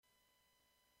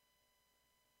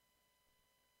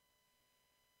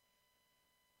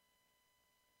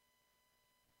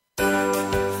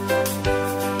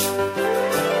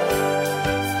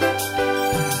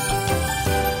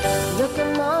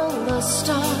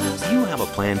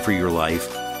plan for your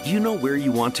life? Do you know where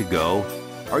you want to go?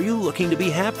 Are you looking to be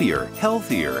happier,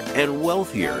 healthier, and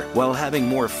wealthier while having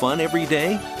more fun every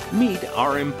day? Meet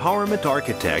our empowerment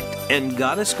architect and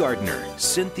goddess gardener,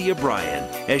 Cynthia Bryan,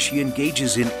 as she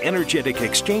engages in energetic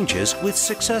exchanges with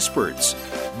successperts,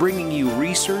 bringing you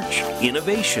research,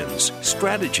 innovations,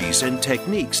 strategies, and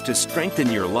techniques to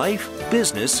strengthen your life,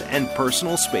 business, and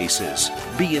personal spaces.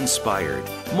 Be inspired,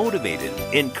 motivated,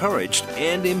 encouraged,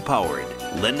 and empowered.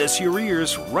 Lend us your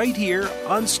ears right here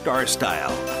on Star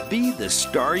Style. Be the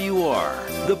star you are.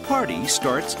 The party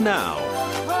starts now.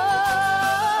 Well,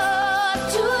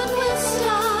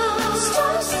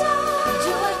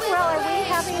 are we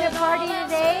having a party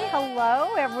today?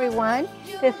 Hello, everyone.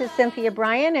 This is Cynthia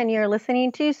Bryan, and you're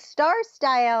listening to Star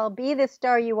Style. Be the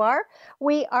star you are.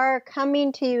 We are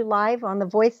coming to you live on the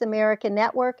Voice America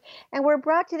Network, and we're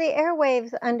brought to the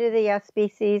airwaves under the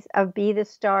auspices of Be the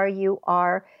Star You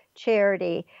Are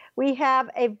charity. We have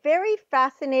a very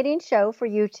fascinating show for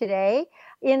you today.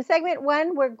 In segment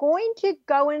one, we're going to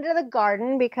go into the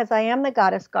garden because I am the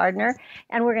goddess gardener,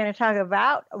 and we're going to talk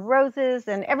about roses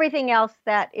and everything else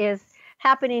that is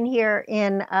happening here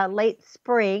in late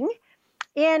spring.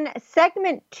 In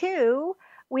segment two,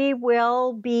 we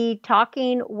will be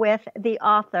talking with the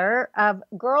author of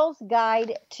Girl's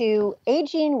Guide to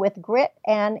Aging with Grit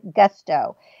and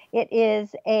Gusto. It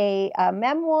is a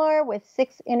memoir with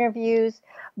 6 interviews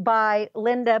by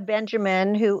Linda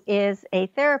Benjamin, who is a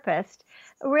therapist,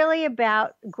 really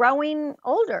about growing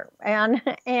older and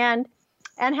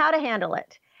how to handle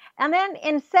it. And then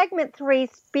in segment 3,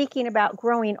 speaking about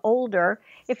growing older,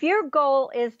 if your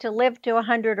goal is to live to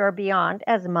 100 or beyond,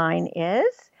 as mine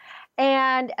is,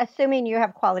 and assuming you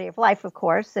have quality of life, of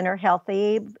course, and are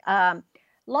healthy,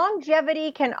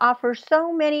 longevity can offer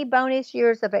so many bonus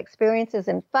years of experiences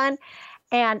and fun.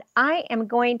 And I am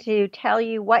going to tell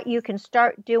you what you can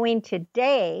start doing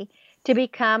today to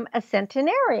become a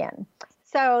centenarian.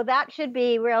 So that should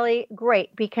be really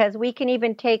great because we can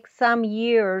even take some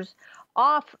years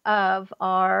off of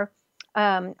our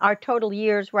total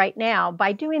years right now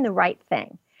by doing the right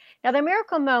thing. Now, the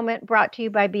Miracle Moment brought to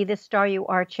you by Be the Star You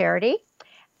Are charity.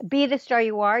 Be the Star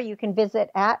You Are, you can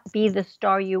visit at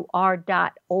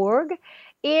bethestaryouare.org,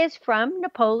 is from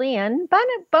Napoleon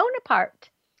Bonaparte.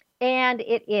 And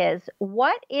it is,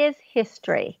 what is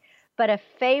history but a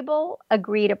fable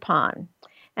agreed upon?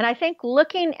 And I think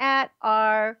looking at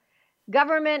our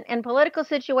government and political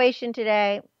situation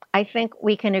today, I think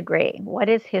we can agree. What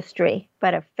is history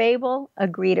but a fable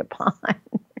agreed upon?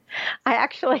 I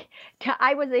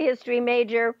was a history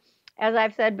major, as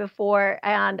I've said before,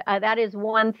 and that is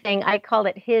one thing. I call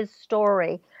it his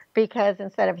story because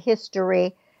instead of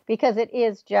history, because it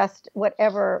is just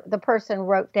whatever the person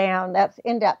wrote down. That's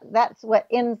what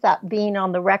ends up being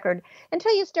on the record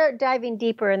until you start diving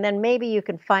deeper, and then maybe you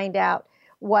can find out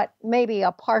what maybe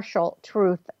a partial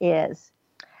truth is.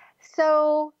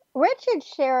 So Richard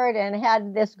Sheridan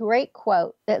had this great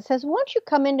quote that says, "Won't you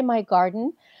come into my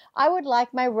garden? I would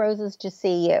like my roses to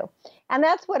see you." And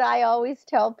that's what I always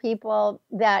tell people,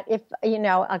 that if,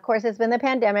 of course, it's been the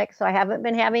pandemic, so I haven't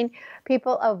been having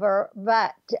people over.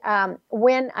 But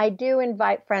when I do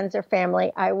invite friends or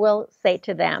family, I will say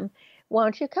to them,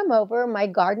 "Won't you come over? My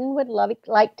garden would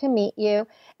like to meet you,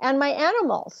 and my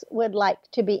animals would like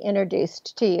to be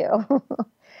introduced to you."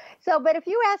 But if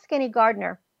you ask any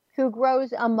gardener who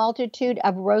grows a multitude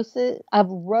of roses,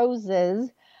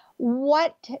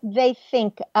 what they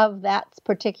think of that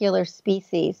particular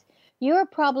species, you're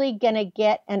probably going to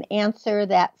get an answer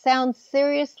that sounds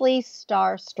seriously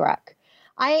starstruck.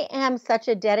 I am such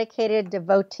a dedicated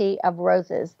devotee of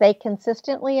roses. They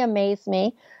consistently amaze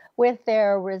me with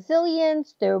their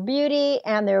resilience, their beauty,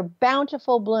 and their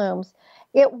bountiful blooms.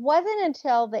 It wasn't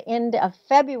until the end of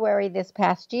February this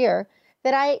past year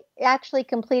that I actually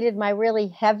completed my really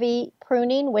heavy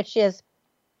pruning, which is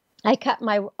I cut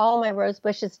all my rose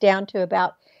bushes down to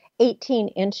about 18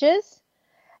 inches.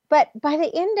 But by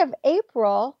the end of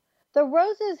April, the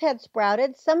roses had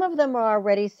sprouted. Some of them are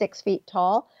already 6 feet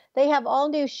tall. They have all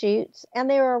new shoots, and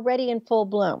they are already in full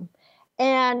bloom.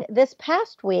 And this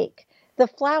past week, the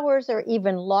flowers are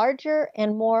even larger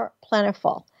and more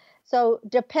plentiful. So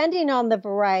depending on the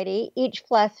variety, each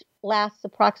lasts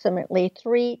approximately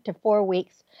 3 to 4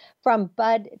 weeks from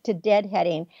bud to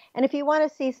deadheading. And if you want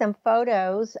to see some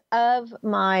photos of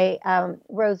my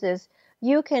roses,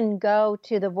 you can go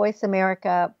to the Voice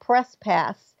America Press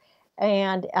Pass,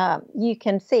 and you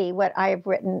can see what I have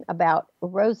written about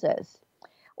roses.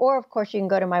 Or, of course, you can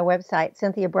go to my website,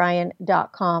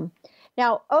 cynthiabryan.com.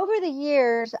 Now, over the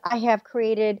years, I have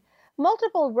created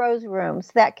multiple rose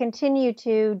rooms that continue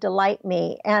to delight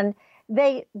me. And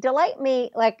they delight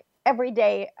me like every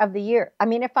day of the year. I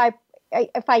mean, if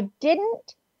I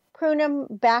didn't prune them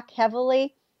back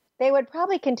heavily, they would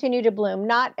probably continue to bloom,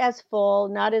 not as full,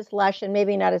 not as lush, and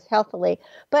maybe not as healthily,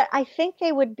 but I think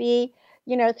they would be,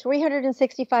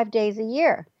 365 days a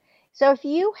year. So if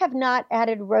you have not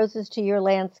added roses to your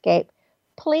landscape,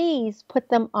 please put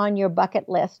them on your bucket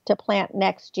list to plant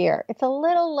next year. It's a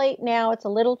little late now, it's a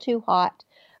little too hot,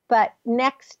 but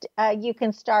next you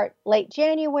can start late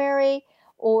January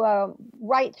or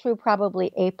right through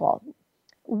probably April.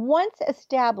 Once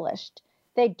established,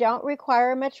 they don't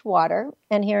require much water.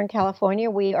 And here in California,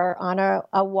 we are on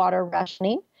a water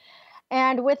rationing.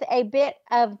 And with a bit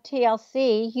of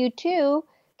TLC, you too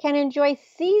can enjoy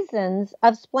seasons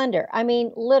of splendor. I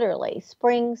mean, literally,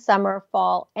 spring, summer,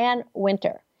 fall, and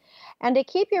winter. And to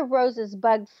keep your roses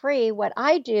bug free, what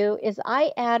I do is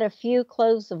I add a few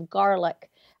cloves of garlic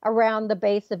around the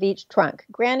base of each trunk.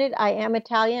 Granted, I am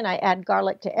Italian. I add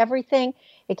garlic to everything.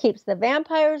 It keeps the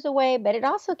vampires away, but it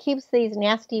also keeps these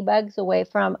nasty bugs away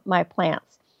from my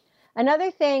plants.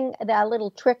 Another thing, the little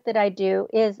trick that I do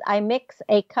is I mix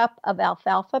a cup of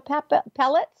alfalfa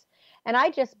pellets, and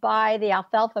I just buy the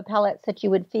alfalfa pellets that you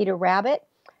would feed a rabbit,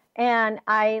 and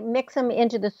I mix them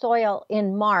into the soil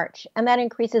in March, and that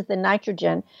increases the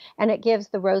nitrogen, and it gives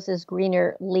the roses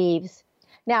greener leaves.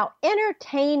 Now,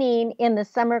 entertaining in the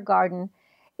summer garden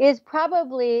is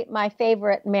probably my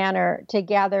favorite manner to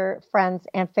gather friends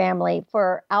and family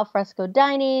for alfresco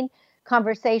dining,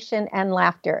 conversation, and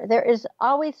laughter. There is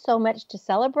always so much to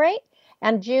celebrate,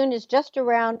 and June is just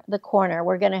around the corner.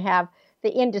 We're going to have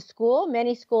the end of school.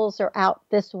 Many schools are out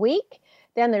this week.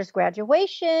 Then there's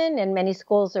graduation, and many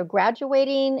schools are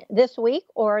graduating this week,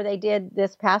 or they did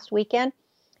this past weekend.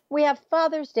 We have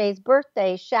Father's Days,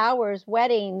 birthdays, showers,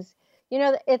 weddings.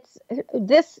 It's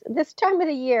this time of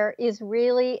the year is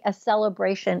really a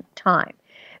celebration time.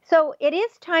 So it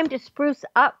is time to spruce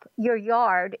up your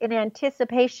yard in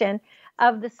anticipation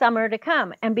of the summer to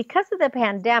come. And because of the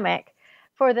pandemic,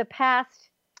 for the past,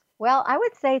 well, I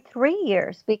would say 3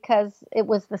 years, because it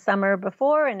was the summer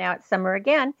before and now it's summer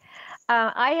again,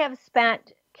 I have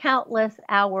spent countless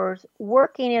hours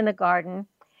working in the garden.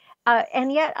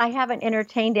 And yet I haven't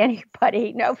entertained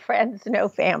anybody, no friends, no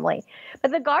family.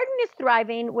 But the garden is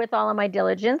thriving with all of my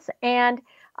diligence, and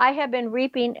I have been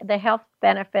reaping the health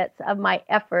benefits of my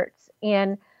efforts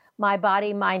in my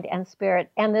body, mind, and spirit.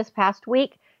 And this past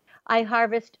week, I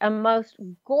harvested a most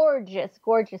gorgeous,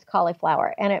 gorgeous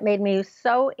cauliflower. And it made me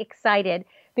so excited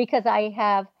because I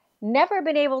have never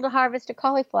been able to harvest a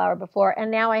cauliflower before,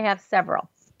 and now I have several.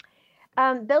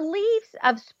 The leaves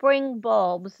of spring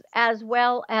bulbs, as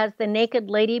well as the naked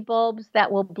lady bulbs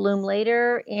that will bloom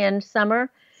later in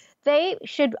summer, they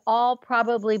should all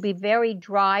probably be very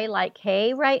dry like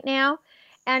hay right now.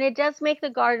 And it does make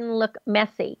the garden look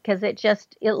messy because it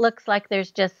looks like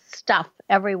there's just stuff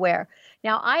everywhere.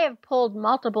 Now, I have pulled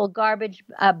multiple garbage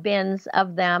bins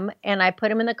of them, and I put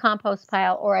them in the compost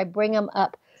pile, or I bring them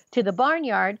up to the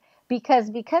barnyard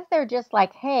because they're just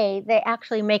like hay, they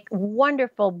actually make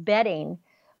wonderful bedding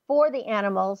for the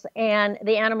animals, and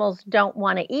the animals don't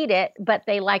want to eat it, but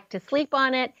they like to sleep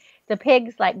on it. The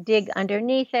pigs dig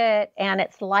underneath it, and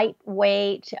it's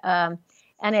lightweight, and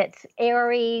it's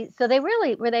airy, so they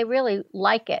really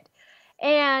like it.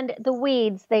 And the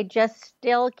weeds, they just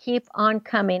still keep on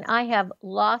coming. I have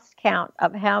lost count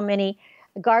of how many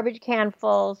garbage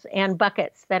canfuls and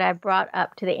buckets that I've brought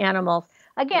up to the animals.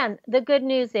 Again, the good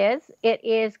news is it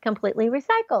is completely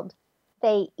recycled.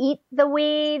 They eat the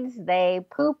weeds, they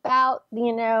poop out,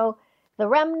 the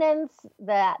remnants,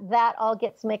 that all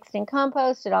gets mixed in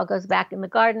compost. It all goes back in the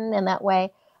garden, and that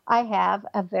way I have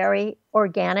a very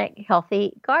organic,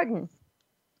 healthy garden.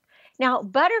 Now,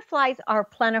 butterflies are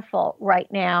plentiful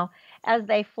right now as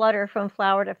they flutter from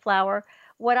flower to flower.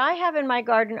 What I have in my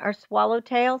garden are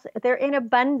swallowtails. They're in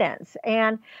abundance.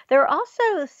 And there are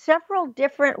also several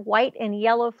different white and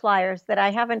yellow flyers that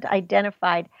I haven't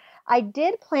identified. I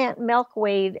did plant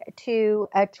milkweed to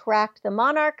attract the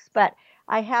monarchs, but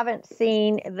I haven't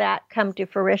seen that come to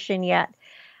fruition yet.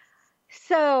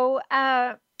 So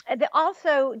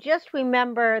also, just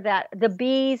remember that the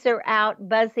bees are out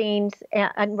buzzing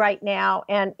right now.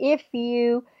 And if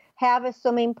you have a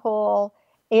swimming pool,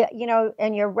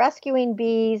 and you're rescuing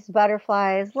bees,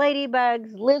 butterflies,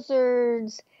 ladybugs,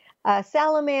 lizards,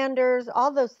 salamanders,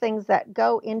 all those things that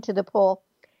go into the pool,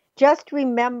 just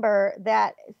remember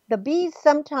that the bees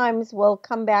sometimes will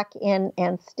come back in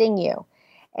and sting you.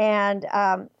 And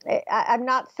I'm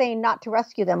not saying not to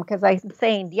rescue them, because I'm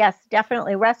saying, yes,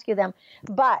 definitely rescue them,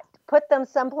 but put them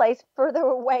someplace further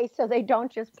away so they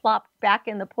don't just plop back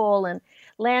in the pool and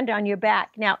land on your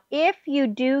back. Now, if you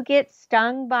do get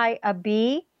stung by a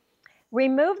bee,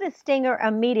 Remove the stinger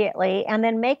immediately and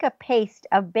then make a paste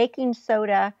of baking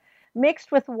soda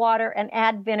mixed with water and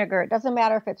add vinegar. It doesn't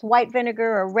matter if it's white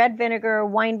vinegar or red vinegar or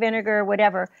wine vinegar or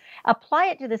whatever. Apply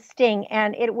it to the sting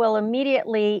and it will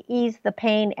immediately ease the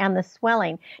pain and the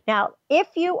swelling. Now, if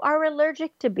you are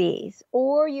allergic to bees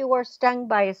or you are stung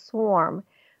by a swarm,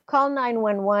 call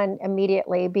 911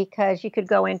 immediately because you could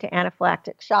go into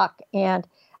anaphylactic shock, and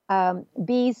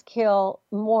bees kill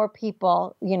more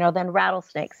people, than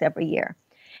rattlesnakes every year.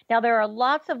 Now, there are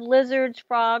lots of lizards,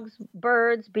 frogs,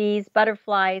 birds, bees,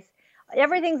 butterflies.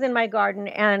 Everything's in my garden,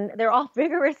 and they're all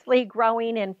vigorously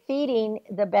growing and feeding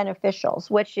the beneficials,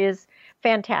 which is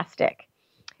fantastic.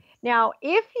 Now,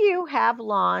 if you have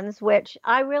lawns, which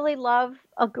I really love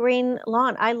a green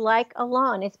lawn, I like a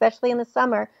lawn, especially in the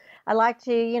summer. I like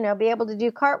to, be able to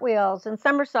do cartwheels and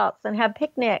somersaults and have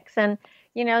picnics and,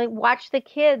 watch the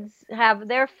kids have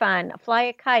their fun, fly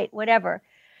a kite, whatever.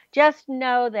 Just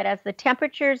know that as the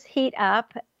temperatures heat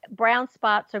up, brown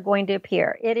spots are going to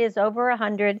appear. It is over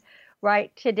 100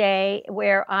 right today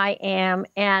where I am,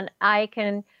 and I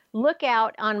can look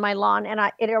out on my lawn and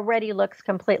it already looks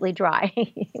completely dry,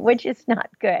 which is not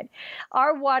good.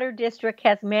 Our water district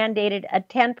has mandated a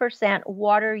 10%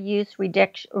 water use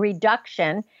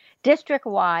reduction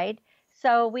district-wide,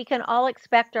 so we can all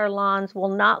expect our lawns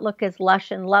will not look as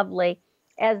lush and lovely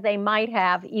as they might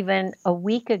have even a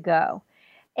week ago.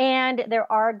 And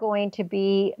there are going to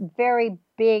be very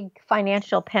big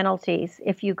financial penalties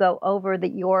if you go over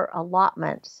your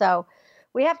allotment. So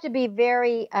we have to be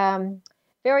very,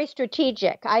 very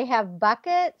strategic. I have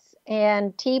buckets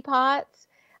and teapots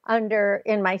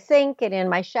in my sink and in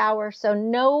my shower, so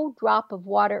no drop of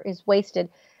water is wasted.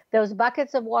 Those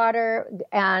buckets of water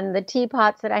and the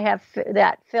teapots that I have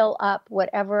that fill up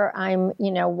whatever I'm,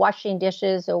 washing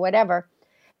dishes or whatever,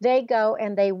 they go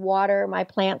and they water my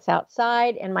plants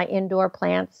outside and my indoor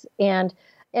plants and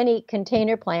any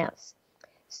container plants.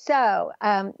 So,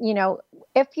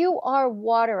 if you are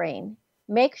watering,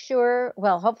 make sure,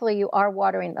 hopefully you are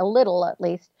watering a little at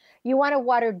least. You want to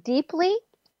water deeply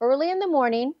early in the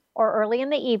morning or early in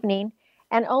the evening,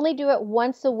 and only do it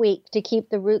once a week to keep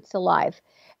the roots alive.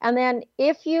 And then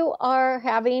if you are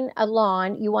having a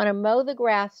lawn, you want to mow the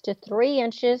grass to 3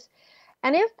 inches.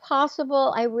 And if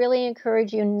possible, I really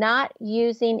encourage you not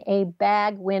using a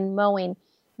bag when mowing,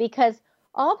 because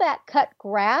all that cut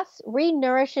grass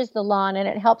re-nourishes the lawn and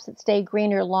it helps it stay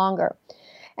greener longer.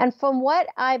 And from what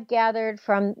I've gathered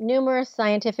from numerous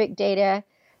scientific data,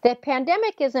 the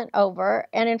pandemic isn't over.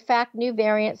 And in fact, new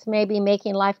variants may be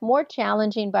making life more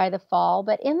challenging by the fall.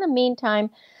 But in the meantime,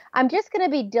 I'm just going to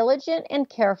be diligent and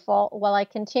careful while I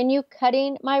continue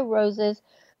cutting my roses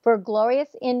for glorious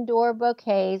indoor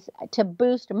bouquets to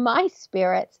boost my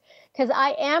spirits, because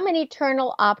I am an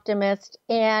eternal optimist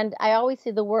and I always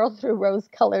see the world through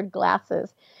rose-colored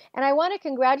glasses. And I want to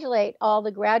congratulate all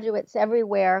the graduates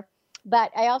everywhere, but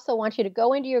I also want you to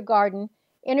go into your garden,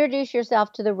 introduce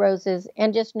yourself to the roses,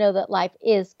 and just know that life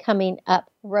is coming up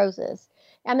roses.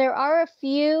 And there are a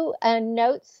few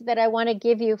notes that I want to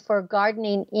give you for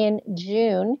gardening in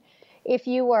June. If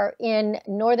you are in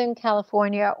Northern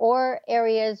California or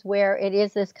areas where it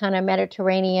is this kind of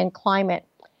Mediterranean climate,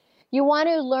 you want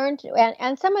to learn to,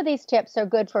 and some of these tips are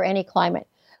good for any climate,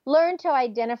 learn to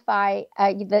identify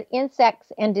the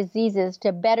insects and diseases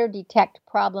to better detect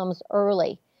problems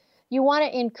early. You want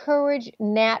to encourage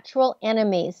natural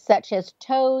enemies such as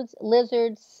toads,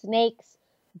 lizards, snakes,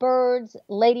 birds,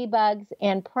 ladybugs,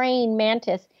 and praying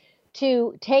mantis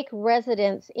to take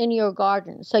residence in your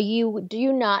garden, so you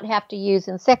do not have to use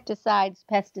insecticides,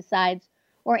 pesticides,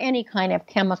 or any kind of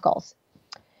chemicals.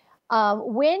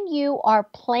 When you are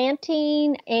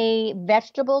planting a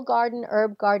vegetable garden,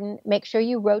 herb garden, make sure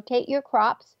you rotate your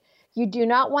crops. You do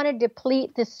not want to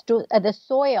deplete the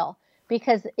soil,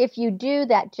 because if you do,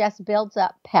 that just builds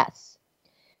up pests.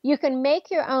 You can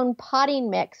make your own potting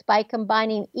mix by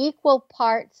combining equal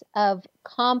parts of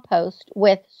compost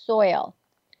with soil.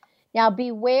 Now,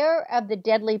 beware of the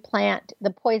deadly plant, the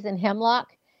poison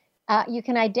hemlock. You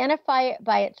can identify it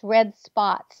by its red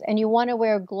spots, and you want to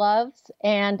wear gloves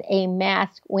and a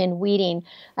mask when weeding.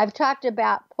 I've talked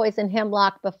about poison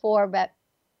hemlock before, but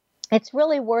it's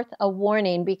really worth a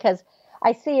warning because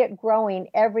I see it growing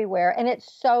everywhere, and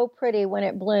it's so pretty when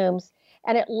it blooms,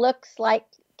 and it looks like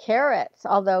carrots,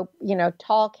 although,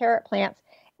 tall carrot plants,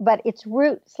 but its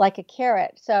roots like a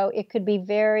carrot. So it could be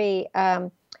very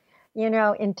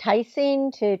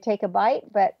enticing to take a bite,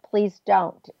 but please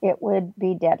don't. It would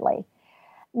be deadly.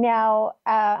 Now,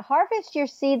 harvest your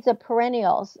seeds of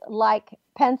perennials like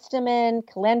penstemon,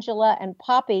 calendula, and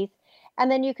poppies, And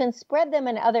then you can spread them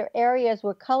in other areas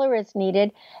where color is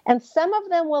needed. And some of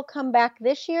them will come back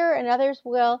this year and others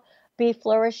will be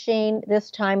flourishing this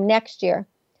time next year.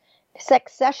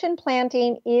 Succession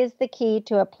planting is the key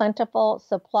to a plentiful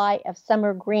supply of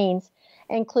summer greens,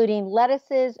 including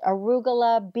lettuces,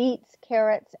 arugula, beets,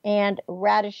 carrots, and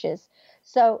radishes.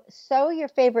 So sow your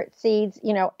favorite seeds,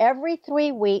 every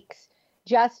 3 weeks,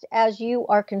 just as you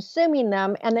are consuming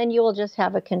them, and then you will just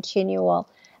have a continual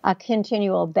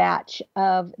batch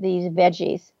of these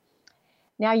veggies.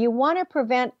 Now, you want to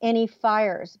prevent any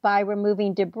fires by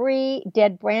removing debris,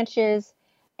 dead branches,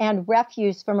 and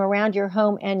refuse from around your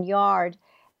home and yard.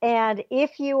 And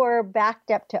if you are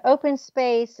backed up to open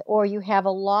space or you have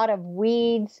a lot of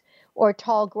weeds or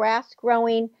tall grass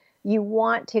growing, you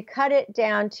want to cut it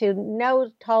down to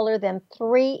no taller than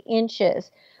 3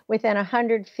 inches within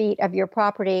 100 feet of your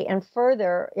property and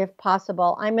further if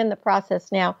possible. I'm in the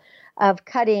process now of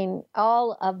cutting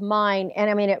all of mine.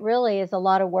 And I mean, it really is a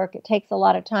lot of work. It takes a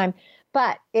lot of time,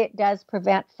 but it does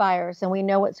prevent fires. And we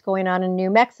know what's going on in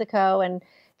New Mexico and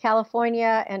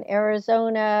California and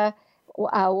Arizona,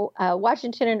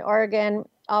 Washington and Oregon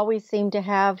always seem to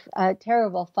have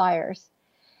terrible fires.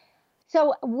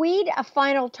 So weed a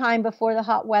final time before the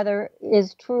hot weather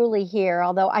is truly here,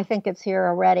 although I think it's here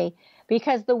already,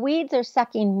 because the weeds are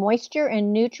sucking moisture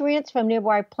and nutrients from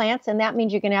nearby plants, and that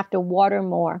means you're going to have to water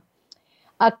more.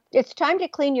 It's time to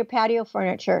clean your patio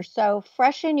furniture, so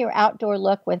freshen your outdoor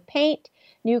look with paint,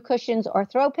 new cushions, or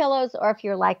throw pillows, or if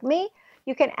you're like me,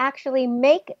 you can actually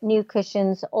make new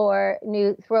cushions or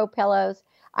new throw pillows.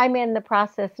 I'm in the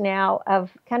process now of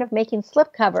kind of making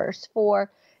slip covers for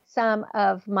some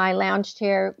of my lounge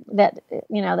chair that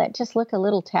just look a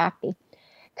little tacky.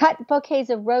 Cut bouquets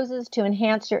of roses to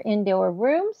enhance your indoor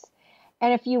rooms.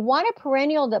 And if you want a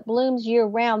perennial that blooms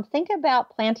year-round, think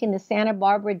about planting the Santa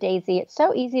Barbara daisy. It's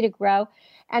so easy to grow,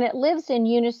 and it lives in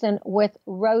unison with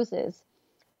roses.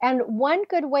 And one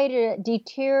good way to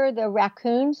deter the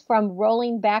raccoons from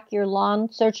rolling back your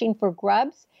lawn searching for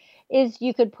grubs is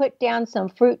you could put down some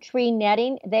fruit tree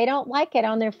netting. They don't like it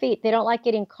on their feet. They don't like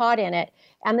getting caught in it.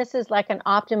 And this is like an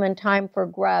optimum time for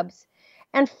grubs.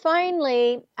 And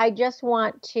finally, I just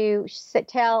want to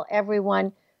tell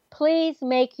everyone, please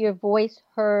make your voice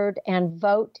heard and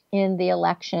vote in the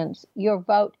elections. Your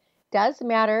vote does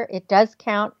matter. It does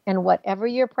count. And whatever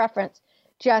your preference,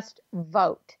 just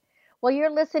vote. Well, you're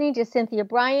listening to Cynthia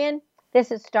Bryan.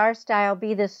 This is Star Style,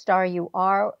 Be the Star You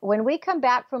Are. When we come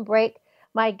back from break,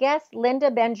 my guest, Linda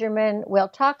Benjamin, will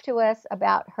talk to us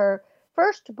about her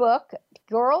first book,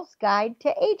 Girl's Guide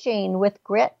to Aging with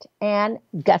Grit and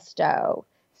Gusto.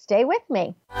 Stay with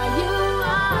me.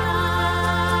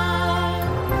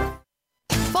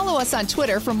 Follow us on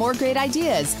Twitter for more great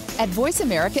ideas at Voice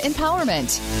America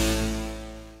Empowerment.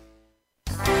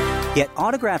 Get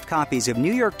autographed copies of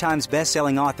New York Times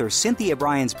bestselling author Cynthia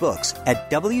Bryan's books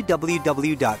at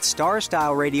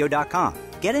www.starstyleradio.com.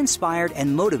 Get inspired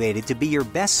and motivated to be your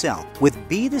best self with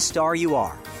Be the Star You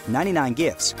Are, 99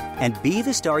 gifts, and Be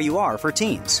the Star You Are for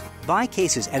teens. Buy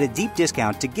cases at a deep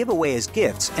discount to give away as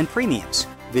gifts and premiums.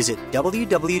 Visit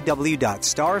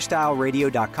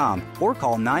www.starstyleradio.com or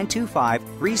call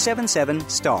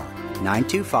 925-377-STAR.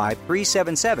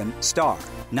 925-377-STAR.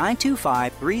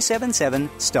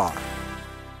 925-377-STAR.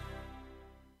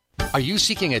 Are you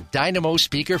seeking a dynamo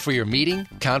speaker for your meeting,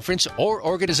 conference, or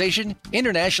organization?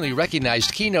 Internationally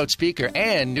recognized keynote speaker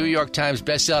and New York Times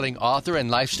bestselling author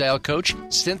and lifestyle coach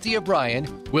Cynthia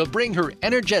Bryan will bring her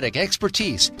energetic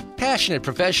expertise, passionate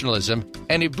professionalism,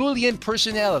 and ebullient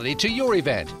personality to your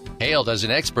event. Hailed as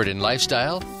an expert in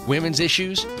lifestyle, women's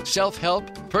issues,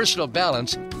 self-help, personal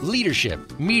balance,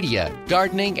 leadership, media,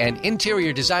 gardening, and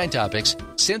interior design topics,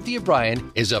 Cynthia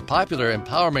Bryan is a popular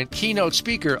empowerment keynote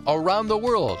speaker around the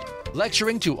world,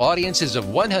 lecturing to audiences of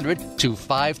 100 to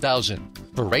 5,000.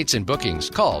 For rates and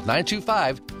bookings, call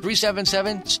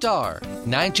 925-377-STAR,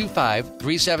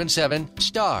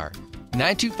 925-377-STAR,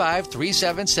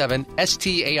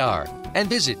 925-377-STAR, and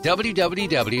visit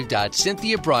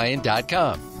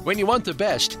www.cynthiabryan.com. When you want the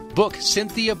best, book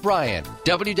Cynthia Bryan,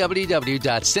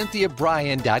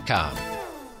 www.cynthiabryan.com.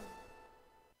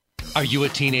 Are you a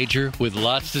teenager with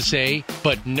lots to say,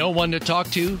 but no one to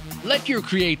talk to? Let your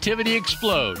creativity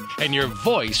explode and your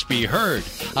voice be heard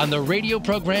on the radio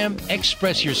program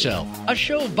Express Yourself, a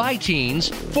show by teens,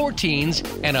 for teens,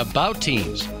 and about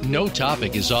teens. No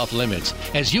topic is off limits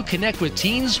as you connect with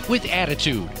teens with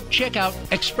attitude. Check out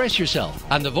Express Yourself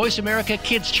on the Voice America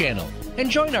Kids channel. And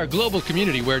join our global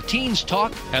community where teens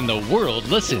talk and the world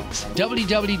listens.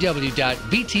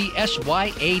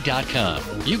 www.btsya.com.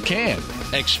 You can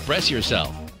express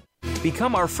yourself.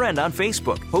 Become our friend on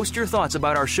Facebook. Post your thoughts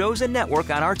about our shows and network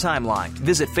on our timeline.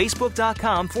 Visit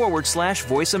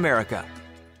Facebook.com/Voice America.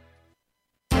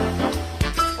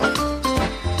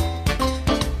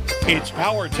 It's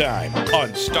power time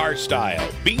on Star Style.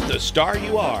 Be the star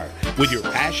you are with your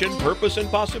passion, purpose, and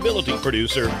possibility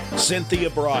producer, Cynthia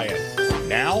Bryan.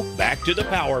 Now, back to the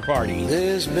Power Party.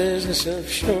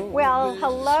 Well,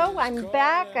 hello, I'm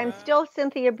back. I'm still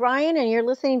Cynthia Bryan, and you're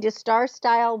listening to Star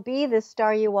Style, Be the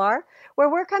Star You Are, where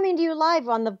we're coming to you live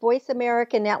on the Voice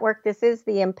America Network. This is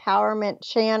the Empowerment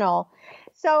Channel.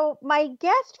 So my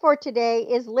guest for today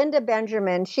is Linda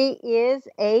Benjamin. She is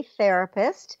a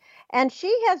therapist, and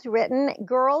she has written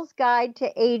Girl's Guide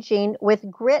to Aging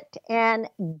with Grit and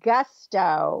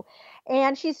Gusto.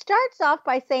 And she starts off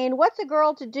by saying, what's a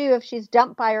girl to do if she's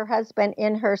dumped by her husband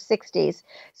in her 60s?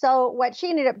 So what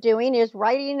she ended up doing is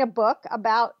writing a book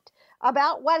about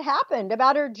what happened,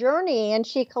 about her journey. And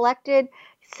she collected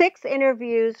 6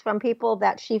 interviews from people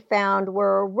that she found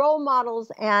were role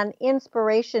models and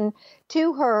inspiration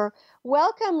to her.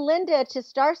 Welcome, Linda, to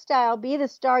Star Style, Be the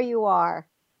Star You Are.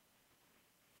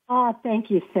 Oh,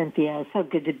 thank you, Cynthia. So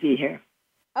good to be here.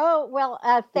 Oh, well,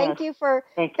 thank you for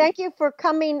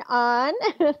coming on.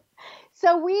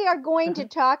 So we are going to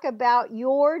talk about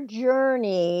your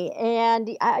journey and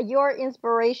your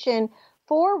inspiration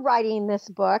for writing this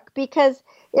book, because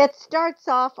it starts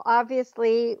off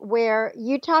obviously where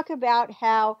you talk about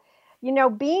how,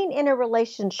 being in a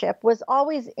relationship was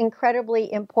always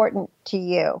incredibly important to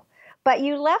you, but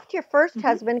you left your first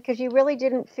husband because you really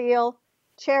didn't feel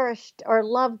cherished or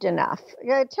loved enough.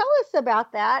 Tell us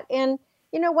about that and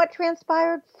what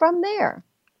transpired from there.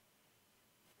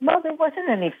 Well, there wasn't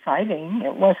any fighting.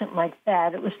 It wasn't like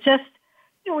that. It was just,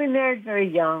 we married very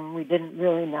young. We didn't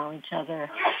really know each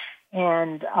other.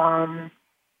 And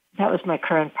that was my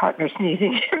current partner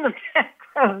sneezing in the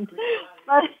background.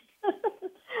 But,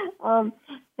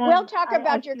 we'll talk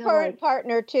about your current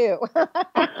partner, too.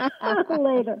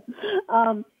 Later.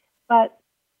 But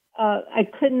I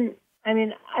couldn't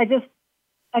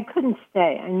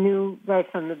stay. I knew right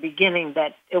from the beginning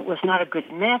that it was not a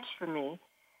good match for me.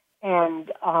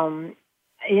 And,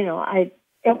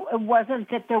 it wasn't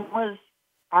that there was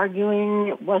arguing.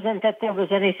 It wasn't that there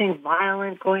was anything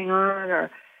violent going on or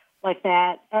like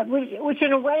that, which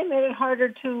in a way made it harder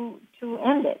to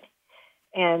end it.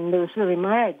 And it was really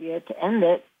my idea to end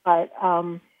it. But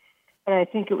I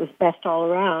think it was best all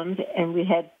around. And we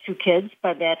had 2 kids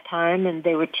by that time, and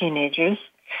they were teenagers.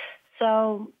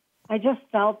 So I just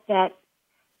felt that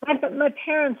my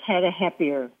parents had a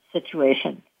happier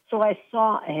situation. So I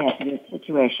saw a happier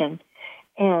situation.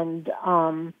 And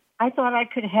I thought I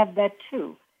could have that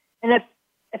too. And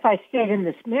if I stayed in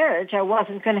this marriage, I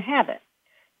wasn't going to have it.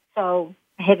 So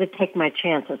I had to take my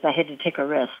chances. I had to take a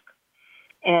risk.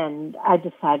 And I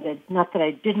decided, not that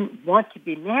I didn't want to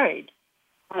be married,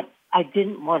 but I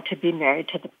didn't want to be married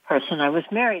to the person I was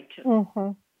married to.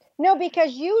 Mm-hmm. No,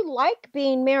 because you like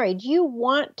being married. You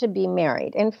want to be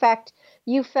married. In fact,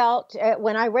 you felt,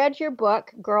 when I read your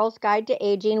book, Girl's Guide to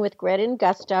Aging with Grit and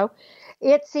Gusto,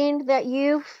 it seemed that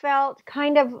you felt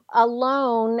kind of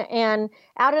alone and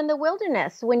out in the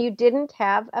wilderness when you didn't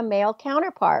have a male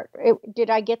counterpart.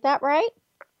 Did I get that right?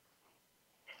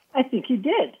 I think you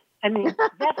did. I mean,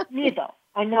 that's me, though.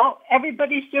 I know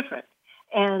everybody's different.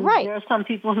 And there are some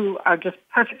people who are just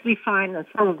perfectly fine, and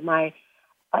some of my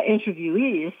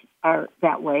interviewees are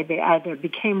that way. They either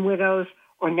became widows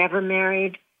or never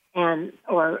married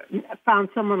or found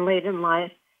someone late in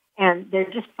life, and they're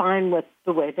just fine with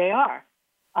the way they are.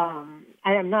 I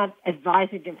am not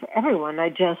advising them for everyone. I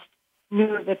just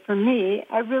knew that for me,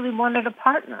 I really wanted a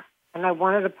partner, and I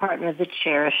wanted a partner that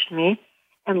cherished me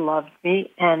and loved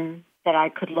me and that I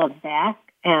could love back.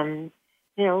 And,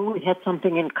 we had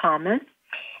something in common.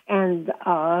 And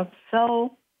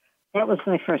so that was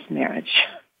my first marriage.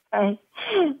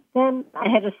 Then I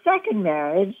had a second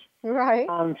marriage. Right.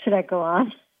 Should I go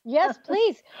on? Yes,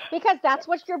 please, because that's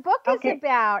what your book is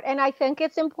about. And I think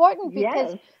it's important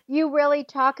because you really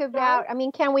talk about,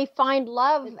 can we find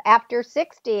love after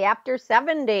 60, after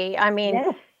 70? I mean,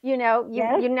 you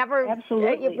never,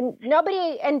 absolutely.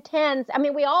 Nobody intends,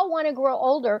 we all want to grow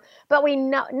older, but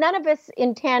none of us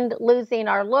intend losing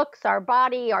our looks, our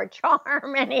body, our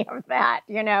charm, any of that,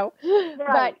 Right.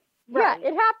 But yeah,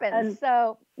 it happens. And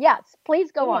so yes,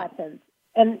 please go on. Happens.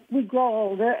 And we grow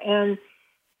older and,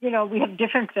 we have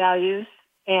different values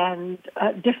and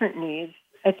different needs,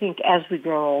 I think, as we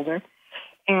grow older.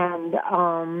 And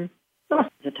most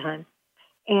of the time.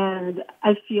 And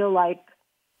I feel like,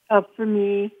 for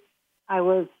me, I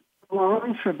was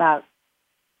alone for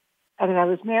I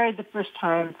was married the first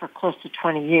time for close to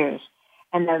 20 years.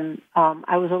 And then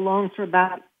I was alone for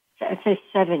about, I'd say,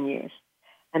 7 years.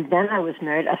 And then I was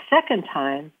married a second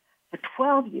time for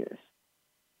 12 years.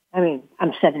 I mean,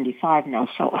 I'm 75 now,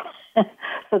 so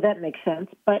so that makes sense.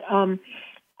 But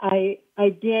I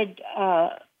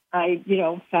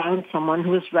found someone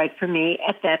who was right for me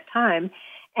at that time.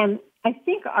 And I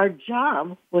think our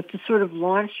job was to sort of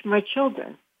launch my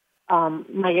children.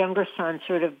 My younger son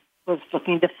sort of was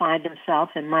looking to find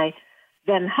himself, and my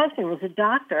then husband was a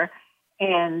doctor.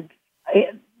 And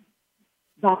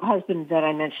the husband that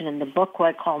I mentioned in the book, who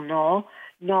I call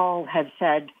Noel had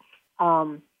said,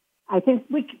 I think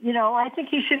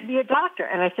he should be a doctor.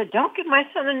 And I said, don't give my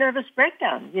son a nervous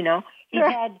breakdown. He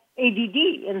had ADD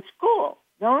in school.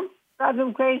 Don't drive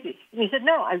him crazy. And he said,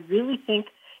 no, I really think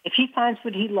if he finds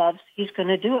what he loves, he's going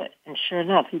to do it. And sure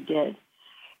enough, he did.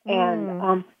 And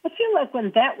I feel like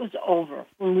when that was over,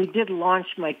 when we did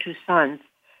launch my two sons,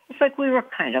 it's like we were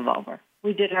kind of over.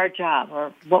 We did our job,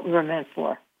 or what we were meant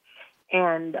for.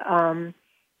 And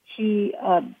he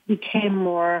became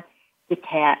more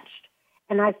detached.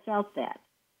 And I felt that.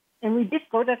 And we did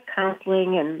go to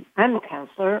counseling, and I'm a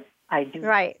counselor. I do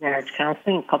marriage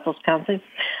counseling, couples counseling.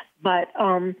 But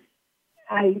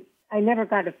I never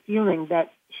got a feeling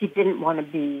that he didn't want to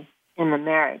be in the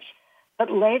marriage.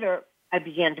 But later, I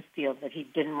began to feel that he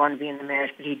didn't want to be in the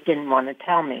marriage, but he didn't want to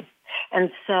tell me.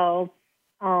 And so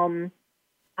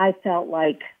I felt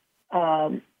like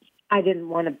I didn't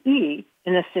want to be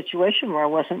in a situation where I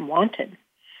wasn't wanted.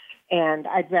 And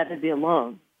I'd rather be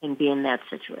alone than be in that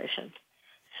situation.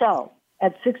 So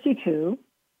at 62,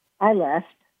 I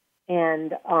left,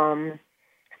 and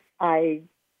I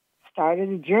started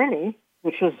a journey,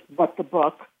 which was what the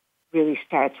book really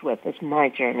starts with, is my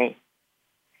journey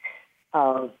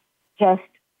of just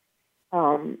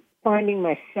finding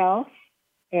myself.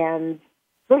 And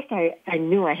first I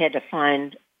knew I had to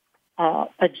find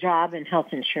a job in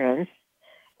health insurance.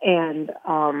 And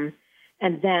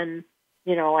then,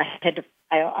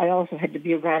 I also had to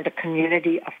be around a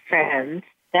community of friends.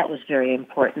 That was very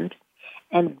important.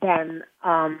 And then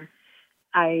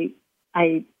I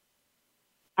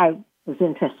was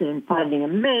interested in finding a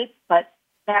mate, but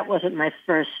that wasn't my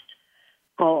first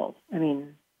goal. I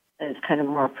mean, it's kind of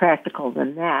more practical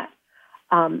than that.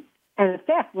 And in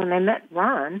fact, when I met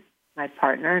Ron, my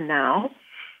partner now,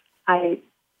 I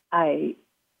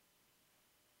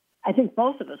think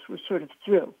both of us were sort of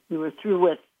through. We were through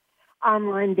with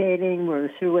online dating. We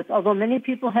were through with, although many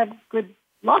people have good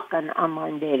luck on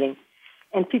online dating,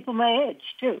 and people my age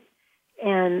too.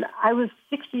 And I was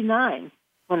 69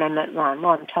 when I met Ron.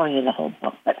 Well, I'm telling you the whole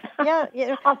book, but yeah,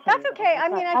 that's okay. I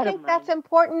mean, I think that's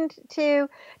important to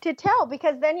tell,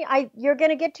 because then you're going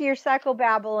to get to your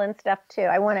psychobabble and stuff too.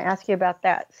 I want to ask you about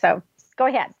that. So go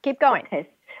ahead, keep going. Okay,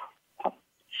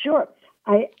 sure.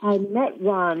 I met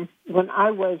Ron when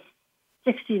I was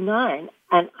 69,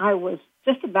 and I was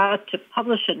just about to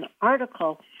publish an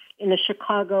article in the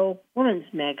Chicago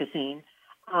Women's Magazine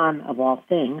on, of all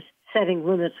things, setting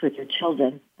limits with your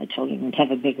children. My children would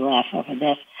have a big laugh over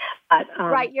this. But,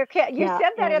 right, you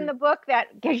said that in the book,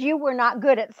 that because you were not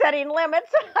good at setting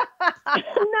limits.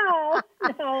 No,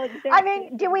 exactly. I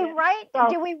mean, do we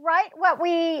write what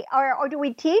we or do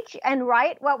we teach and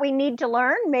write what we need to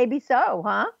learn? Maybe so,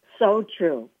 huh? So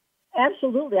true.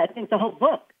 Absolutely. I think the whole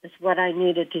book is what I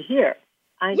needed to hear.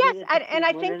 Yes, and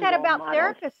I think that about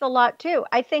therapists a lot too.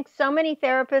 I think so many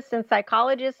therapists and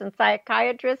psychologists and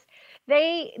psychiatrists,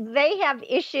 they have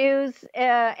issues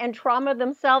and trauma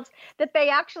themselves that they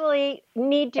actually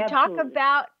need to talk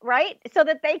about, right? So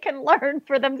that they can learn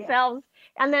for themselves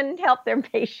and then help their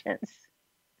patients.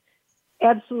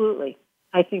 Absolutely.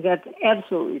 I think that's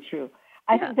absolutely true.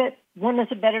 I think that one is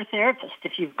a better therapist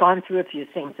if you've gone through a few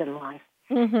things in life.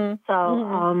 Mm-hmm.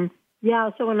 So,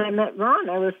 so when I met Ron,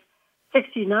 I was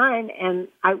 69, and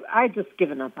I just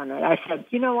given up on it. I said,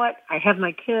 you know what? I have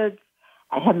my kids.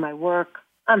 I have my work.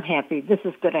 I'm happy. This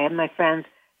is good. I have my friends.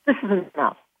 This is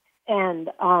enough. And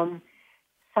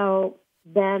so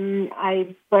then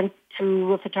I went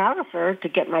to a photographer to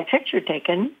get my picture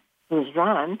taken, who was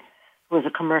Ron, who was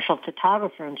a commercial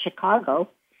photographer in Chicago.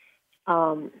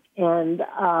 And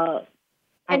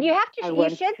you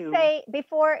should say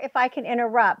before, if I can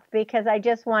interrupt, because I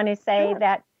just want to say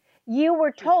that you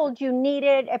were told you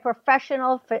needed a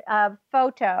professional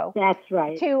photo. That's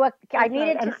right. I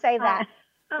needed to say that,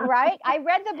 right? I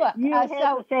read the book. You had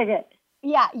to say that.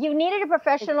 Yeah, you needed a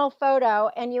professional photo,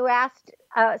 and you asked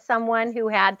someone who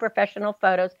had professional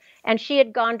photos, and she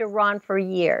had gone to Ron for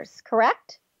years,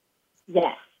 correct?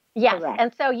 Yes. Yes, correct.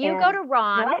 And so you go to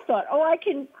Ron. And I thought,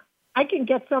 I can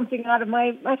get something out of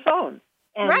my phone.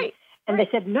 And, right. And they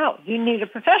said, no, you need a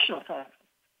professional photo.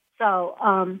 So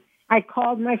I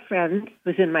called my friend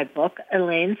who's in my book,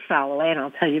 Elaine Soloway, and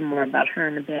I'll tell you more about her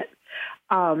in a bit.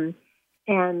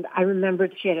 And I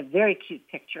remembered she had a very cute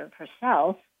picture of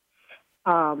herself.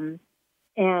 And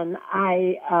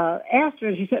I asked her,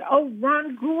 and she said, "Oh,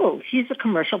 Ron Gould, he's a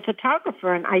commercial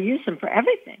photographer, and I use him for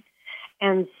everything."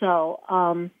 And so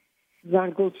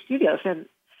Ron Gould Studios. And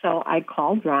so I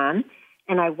called Ron,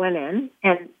 and I went in,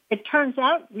 and it turns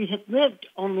out we had lived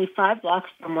only 5 blocks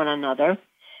from one another,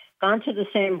 gone to the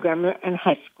same grammar and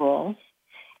high schools,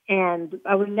 and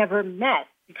we never met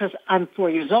because I'm 4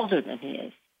 years older than he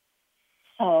is.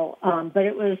 So, but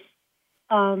it was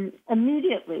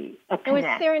immediately a connect. It was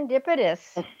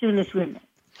serendipitous. As soon as we met.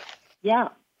 Yeah.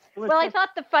 Well, I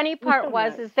thought the funny part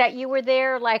was that you were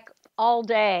there like all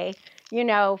day,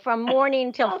 from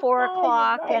morning till 4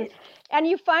 o'clock. Right. And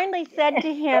you finally said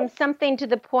to him something to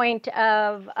the point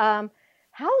of,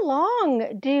 how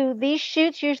long do these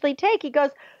shoots usually take? He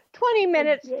goes, 20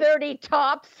 minutes, 30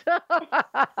 tops. That's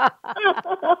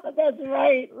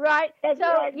right. Right. That's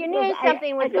so right. You knew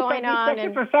something was going on. Such a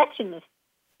perfectionist.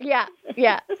 Yeah.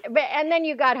 And then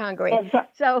you got hungry.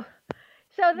 So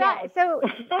I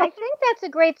think that's a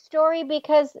great story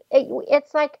because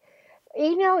it's like,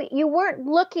 you weren't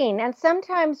looking, and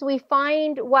sometimes we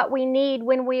find what we need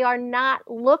when we are not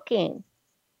looking.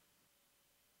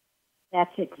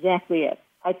 That's exactly it.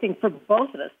 I think for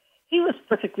both of us, he was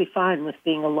perfectly fine with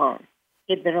being alone.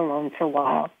 He'd been alone for a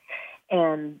while,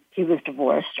 and he was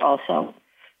divorced also,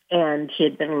 and he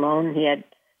had been alone. He had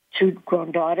 2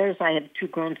 grown daughters. I had 2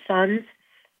 grown sons,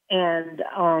 and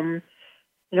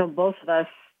both of us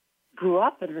grew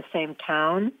up in the same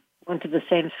town, went to the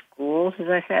same schools, as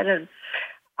I said, and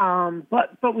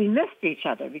but we missed each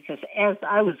other because as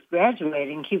I was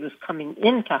graduating, he was coming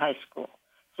into high school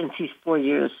since he's 4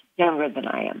 years younger than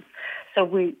I am. So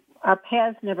our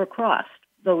paths never crossed,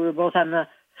 though we were both on the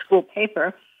school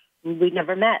paper. We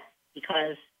never met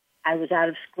because I was out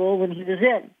of school when he was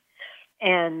in.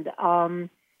 And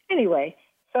anyway,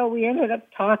 so we ended up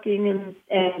talking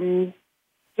and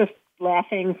just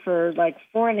laughing for like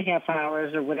 4.5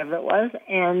 hours or whatever it was.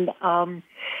 And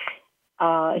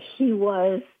he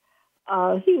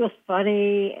was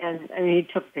funny, and he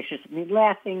took pictures of me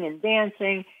laughing and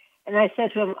dancing. And I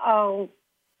said to him, "Oh,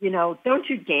 don't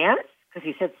you dance?" Because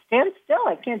he said, "Stand still,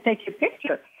 I can't take your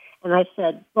picture." And I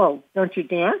said, "Well, don't you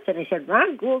dance?" And he said,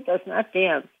 "Ron Gould does not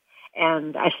dance."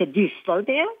 And I said, "Do you slow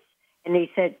dance?" And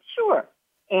he said, "Sure."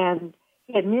 And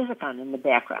he had music on in the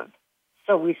background.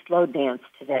 So we slow danced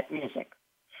to that music,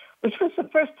 which was the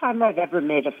first time I've ever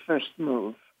made a first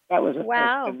move. That was a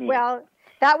first for me. Well,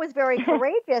 that was very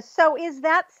courageous. So is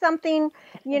that something,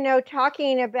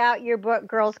 talking about your book,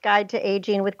 Girl's Guide to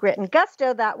Aging with Grit and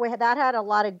Gusto, that had a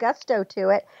lot of gusto to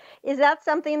it. Is that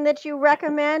something that you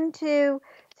recommend to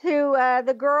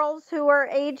the girls who are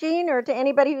aging or to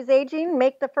anybody who's aging,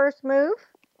 make the first move?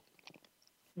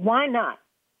 Why not?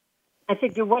 I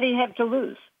figure, what do you have to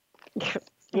lose?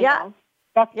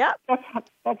 That's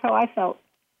how I felt.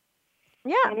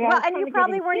 Yeah, and you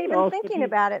probably weren't even thinking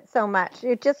about it so much.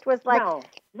 It just was like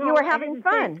you were having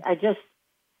fun. I just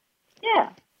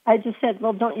said,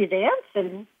 "Well, don't you dance?"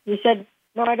 And he said,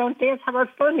 "No, I don't dance. How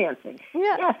about slow dancing?"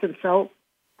 Yeah. Yes, and so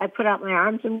I put out my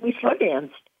arms and we slow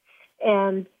danced.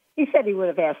 And he said he would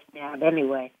have asked me out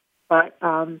anyway. But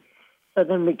so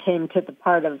then we came to the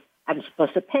part of I'm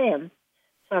supposed to pay him.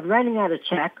 So I'm writing out a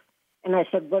check, and I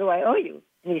said, "What do I owe you?"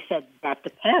 And he said, "That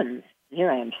depends." And here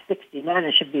I am, 69.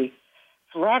 I should be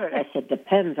flattered. I said,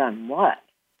 "Depends on what?"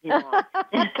 Just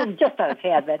out of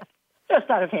habit.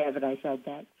 I said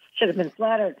that. Should have been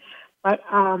flattered. But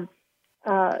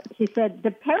he said,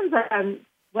 "Depends on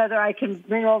whether I can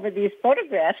bring over these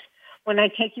photographs when I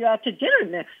take you out to dinner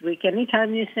next week,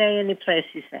 anytime you say, any place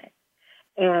you say."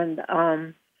 And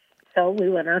so we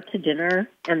went out to dinner,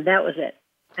 and that was it.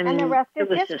 And the rest is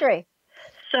history.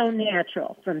 So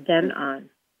natural from then on.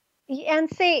 And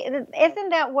see, isn't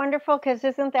that wonderful? Because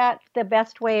isn't that the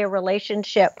best way a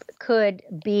relationship could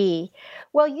be?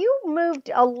 Well, you moved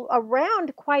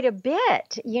around quite a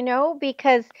bit,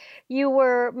 because you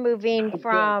were moving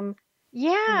from,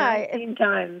 19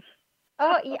 times.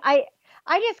 Oh,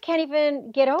 I just can't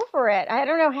even get over it. I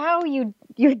don't know how you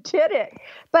did it.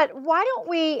 But why don't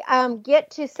we get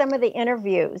to some of the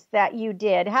interviews that you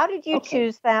did? How did you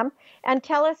choose them? And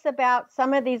tell us about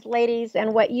some of these ladies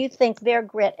and what you think their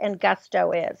grit and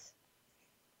gusto is.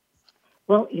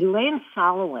 Well, Elaine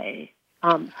Soloway,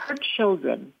 her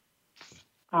children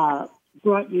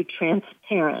brought you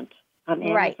Transparent on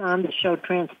Amazon, the show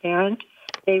Transparent.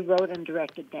 They wrote and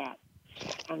directed that.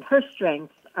 And her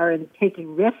strengths are in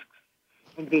taking risks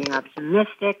and being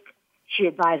optimistic. She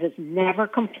advises never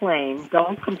complain.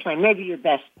 Don't complain. Maybe your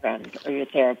best friend or your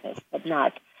therapist, but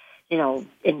not,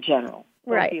 in general.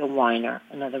 Don't be a whiner.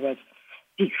 In other words,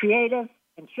 be creative.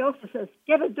 And she also says,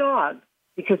 get a dog.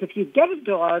 Because if you get a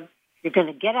dog, you're going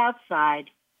to get outside,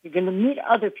 you're going to meet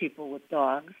other people with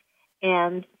dogs,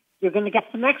 and you're going to get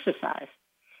some exercise.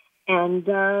 And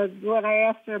when I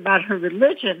asked her about her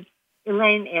religion,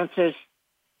 Elaine answers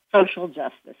social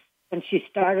justice. And she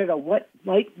started a What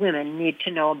White Women Need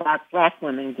to Know About Black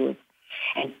Women group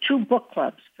and 2 book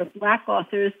clubs for Black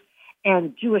authors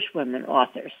and Jewish women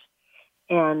authors.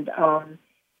 And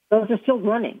those are still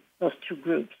running, those 2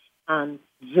 groups, on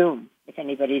Zoom. If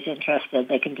anybody's interested,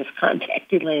 they can just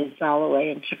contact Elaine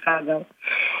Soloway in Chicago.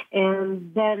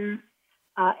 And then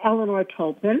Eleanor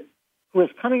Tolpin, who is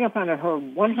coming up on her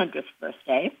 100th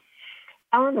birthday.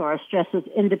 Eleanor stresses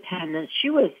independence. She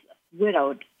was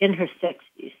widowed in her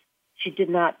 60s. She did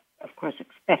not, of course,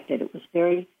 expect it. It was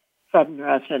very sudden.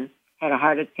 Her husband had a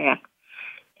heart attack.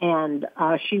 And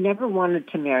she never wanted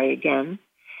to marry again.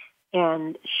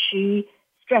 And she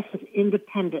stresses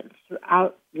independence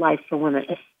throughout life for women,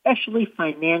 especially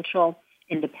financial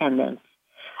independence.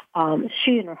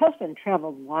 She and her husband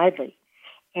traveled widely.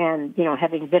 And,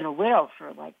 having been a widow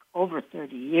for like over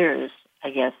 30 years,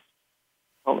 I guess,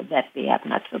 what would that be? I'm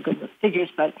not so good with figures,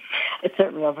 but it's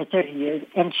certainly over 30 years.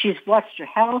 And she's watched her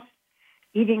health,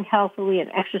 eating healthily and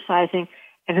exercising,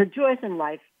 and her joys in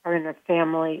life are in her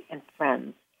family and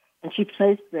friends. And she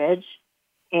plays bridge,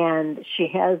 and she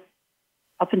has,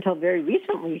 up until very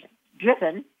recently,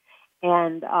 driven.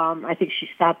 And I think she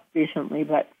stopped recently,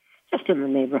 but just in the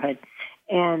neighborhood.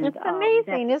 And it's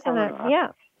amazing, isn't it?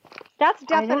 Yeah. That's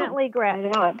definitely great. I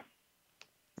know it.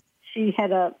 She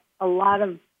had a lot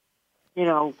of,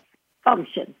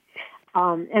 function.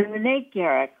 And Renee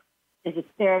Garrick is a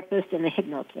therapist and a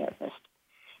hypnotherapist.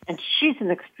 And she's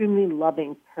an extremely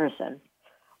loving person.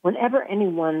 Whenever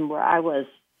anyone I was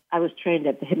trained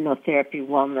at the hypnotherapy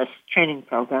wellness training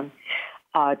program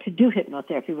to do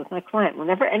hypnotherapy with my client.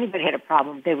 Whenever anybody had a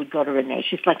problem, they would go to Renee.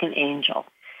 She's like an angel.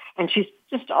 And she's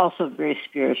just also very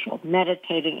spiritual,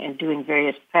 meditating and doing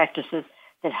various practices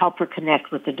that help her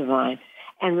connect with the divine.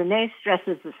 And Renee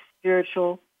stresses the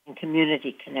spiritual and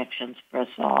community connections for us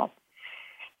all.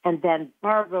 And then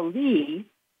Barbara Lee,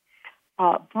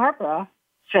 Barbara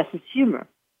stresses humor.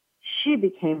 She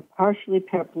became partially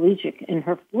paraplegic in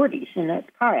her 40s in a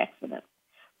car accident.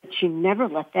 But she never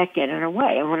let that get in her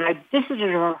way. And when I visited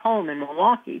her home in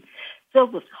Milwaukee,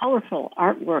 filled with colorful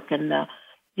artwork and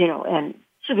and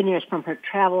souvenirs from her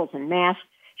travels and masks,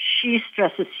 she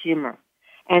stresses humor.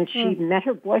 And she met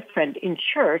her boyfriend in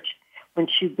church when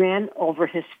she ran over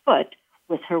his foot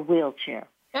with her wheelchair.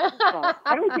 So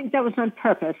I don't think that was on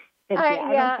purpose.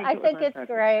 I think it's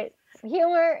great.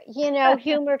 Humor,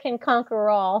 humor can conquer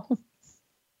all.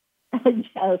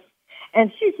 Yes.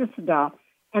 And she's just a doll.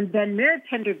 And then Mary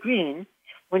Pender Green,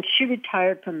 when she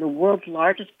retired from the world's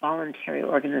largest voluntary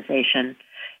organization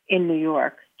in New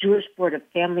York, Jewish Board of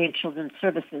Family and Children's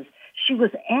Services, she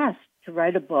was asked to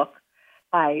write a book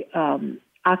by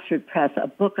Oxford Press, a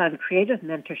book on creative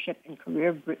mentorship and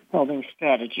career building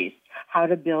strategies, how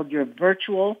to build your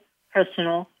virtual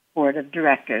personal board of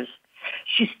directors.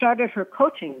 She started her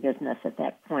coaching business at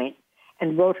that point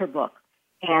and wrote her book.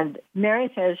 And Mary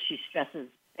says she stresses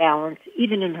balance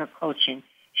even in her coaching.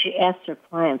 She asks her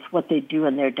clients what they do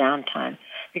in their downtime,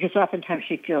 because oftentimes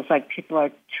she feels like people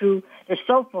are they're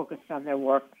so focused on their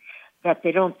work that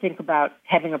they don't think about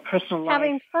having a personal life,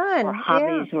 having fun, or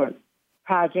hobbies or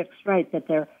projects, right, that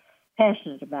they're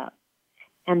passionate about.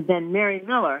 And then Mary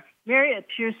Miller. Mary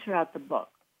appears throughout the book,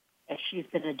 as she's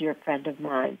been a dear friend of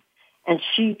mine. And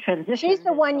she transitioned. She's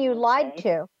the one you lied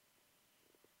to,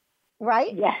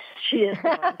 right? Yes, she is the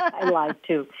one I lied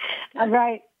to.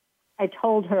 Right. I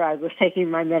told her I was taking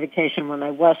my medication when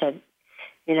I wasn't,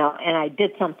 and I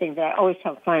did something that I always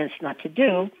tell clients not to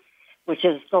do, which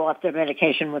is go off their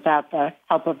medication without the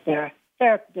help of their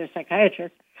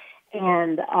psychiatrist.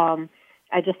 And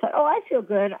I just thought, I feel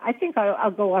good. I think I'll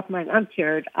go off I'm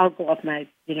cured. I'll go off my,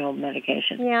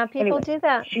 medication. Yeah, people do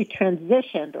that. She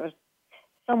transitioned, or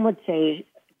some would say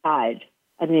died.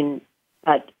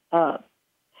 But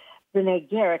Renee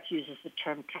Garrick uses the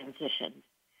term transition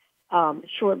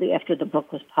shortly after the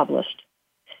book was published.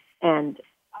 And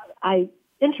I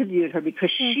interviewed her because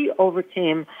she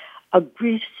overcame a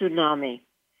grief tsunami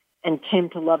and came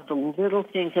to love the little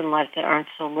things in life that aren't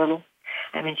so little.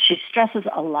 She stresses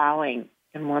allowing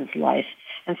in one's life.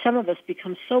 And some of us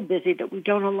become so busy that we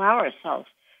don't allow ourselves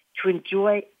to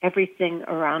enjoy everything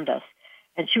around us.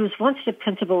 And she was once the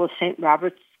principal of St.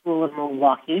 Robert's School in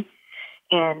Milwaukee,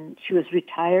 and she was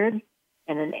retired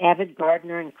and an avid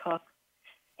gardener and cook.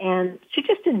 And she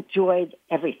just enjoyed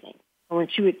everything. And when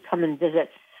she would come and visit,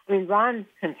 I mean, Ron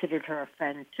considered her a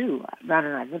friend, too. Ron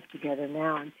and I live together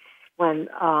now. And when,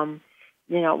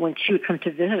 when she would come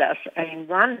to visit us, I mean,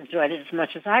 Ron enjoyed it as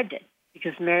much as I did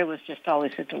because Mary was just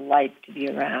always a delight to be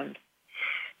around.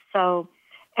 So,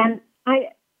 and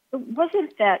it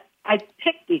wasn't that I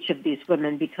picked each of these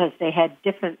women because they had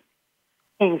different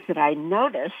things that I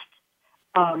noticed.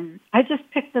 I just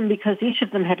picked them because each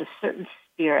of them had a certain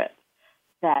spirit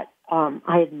that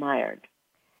I admired.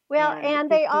 Well, and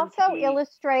they also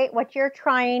illustrate what you're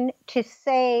trying to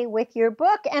say with your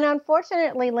book. And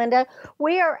unfortunately, Linda,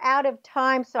 we are out of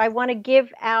time, so I want to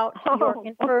give out your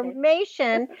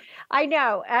information. Okay. I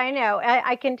know.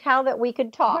 I can tell that we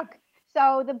could talk.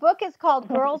 So the book is called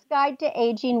Girl's Guide to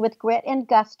Aging with Grit and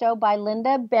Gusto by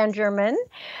Linda Benjamin.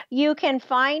 You can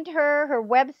find her. Her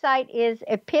website is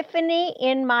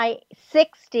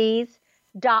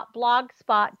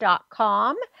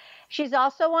epiphanyinmy60s.blogspot.com. She's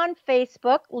also on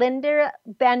Facebook, Linda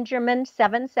Benjamin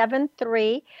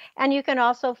 773, and you can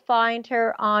also find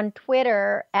her on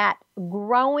Twitter at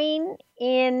Growing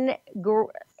in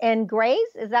Grays.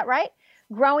 Is that right?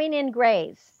 Growing in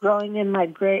Grays. Growing in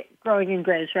Grays,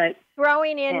 right?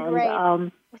 Growing in Grays.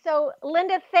 So,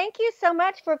 Linda, thank you so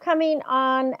much for coming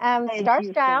on Star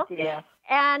Style. Cynthia.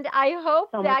 And I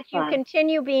hope that you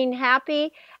continue being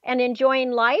happy and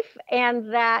enjoying life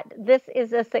and that this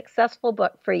is a successful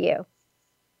book for you.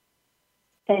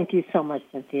 Thank you so much,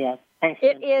 Cynthia. Thanks.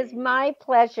 It is my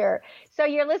pleasure. So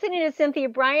you're listening to Cynthia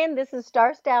Bryan. This is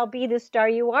Star Style, Be the Star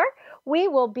You Are. We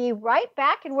will be right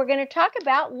back, and we're going to talk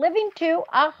about living to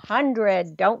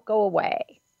 100. Don't go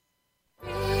away. Be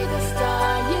the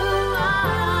star you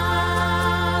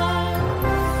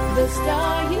are. The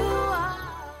star you are.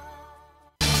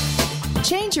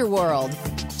 Change your world.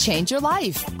 Change your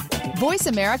life.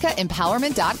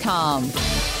 VoiceAmericaEmpowerment.com.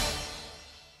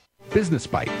 Business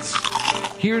Bites.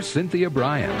 Here's Cynthia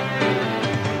Bryan.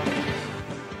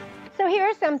 So here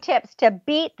are some tips to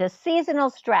beat the seasonal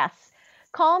stress.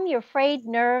 Calm your frayed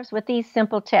nerves with these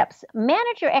simple tips.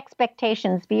 Manage your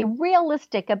expectations. Be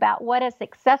realistic about what a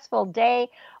successful day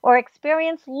or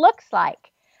experience looks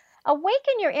like.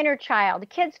 Awaken your inner child.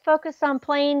 Kids focus on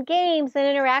playing games and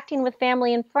interacting with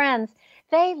family and friends.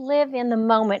 They live in the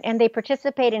moment and they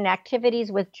participate in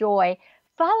activities with joy.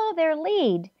 Follow their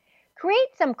lead.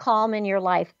 Create some calm in your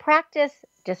life. Practice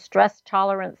distress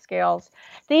tolerance skills.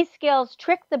 These skills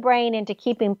trick the brain into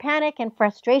keeping panic and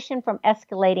frustration from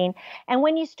escalating. And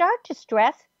when you start to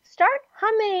stress, start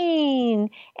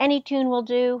humming. Any tune will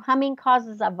do. Humming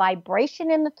causes a vibration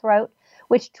in the throat,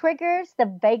 which triggers the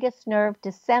vagus nerve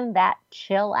to send that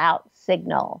chill out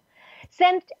signal.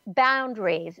 Set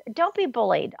boundaries. Don't be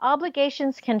bullied.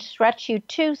 Obligations can stretch you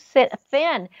too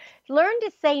thin. Learn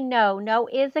to say no. No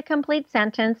is a complete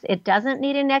sentence. It doesn't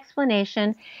need an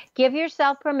explanation. Give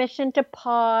yourself permission to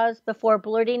pause before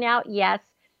blurting out yes.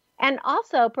 And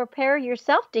also prepare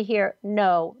yourself to hear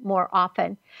no more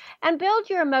often. And build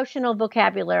your emotional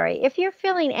vocabulary. If you're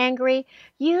feeling angry,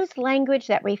 use language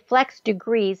that reflects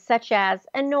degrees such as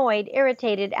annoyed,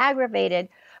 irritated, aggravated.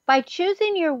 By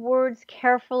choosing your words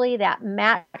carefully that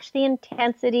match the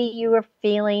intensity you are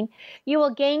feeling, you will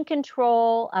gain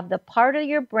control of the part of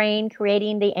your brain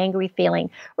creating the angry feeling.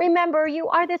 Remember, you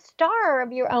are the star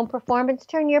of your own performance.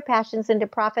 Turn your passions into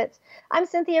profits. I'm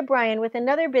Cynthia Bryan with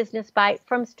another Business Bite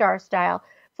from Star Style.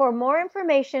 For more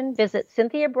information, visit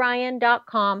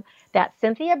CynthiaBryan.com. That's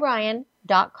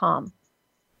CynthiaBryan.com.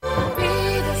 Be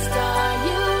the star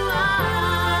you are.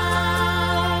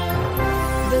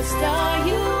 The star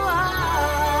you are.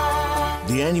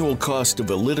 The annual cost of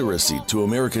illiteracy to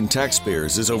American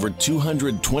taxpayers is over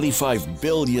 $225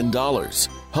 billion.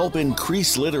 Help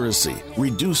increase literacy,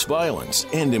 reduce violence,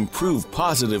 and improve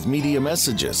positive media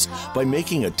messages by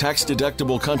making a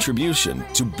tax-deductible contribution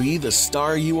to Be the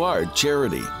Star You Are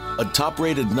charity. A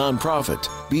top-rated nonprofit,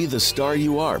 Be the Star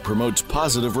You Are promotes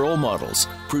positive role models,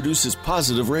 produces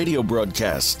positive radio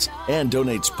broadcasts, and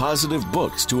donates positive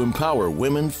books to empower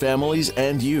women, families,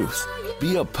 and youth.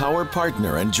 Be a power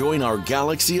partner and join our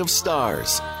galaxy of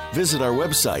stars. Visit our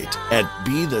website at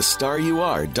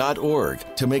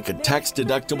BeTheStarYouAre.org to make a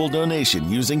tax-deductible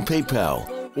donation using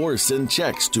PayPal or send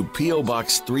checks to P.O.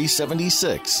 Box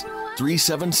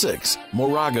 376,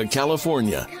 Moraga,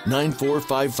 California,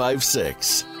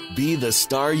 94556.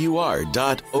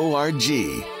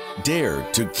 BeTheStarYouAre.org. Dare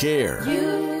to care.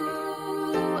 You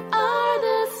are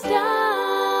the star.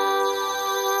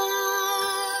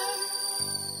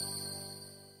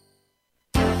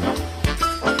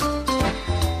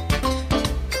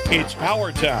 It's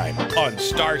power time on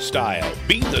Star Style.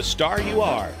 Be the Star You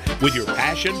Are with your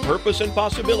passion, purpose, and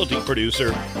possibility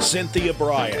producer, Cynthia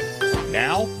Bryan.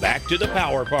 Now, back to the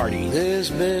Power Party.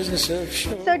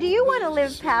 So do you want to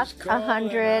live past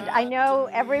 100? I know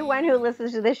everyone who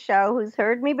listens to this show who's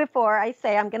heard me before, I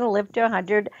say I'm going to live to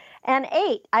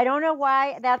 108. I don't know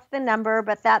why that's the number,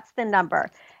 but that's the number.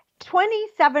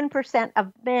 27%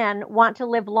 of men want to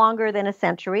live longer than a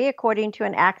century, according to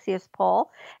an Axios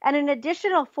poll. And an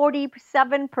additional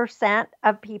 47%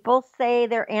 of people say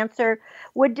their answer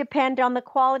would depend on the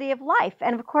quality of life.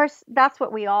 And of course, that's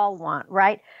what we all want,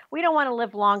 right? We don't want to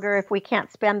live longer if we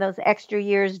can't spend those extra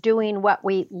years doing what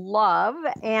we love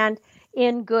and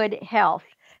in good health.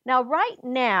 Now, right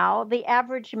now, the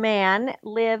average man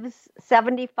lives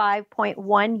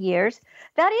 75.1 years.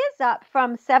 That is up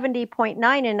from 70.9 in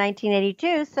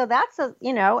 1982. So that's a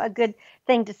good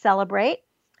thing to celebrate.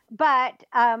 But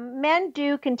men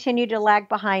do continue to lag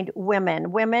behind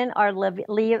women. Women are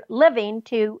living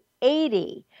to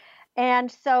 80.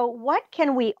 And so what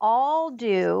can we all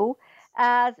do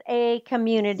as a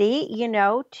community,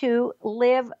 to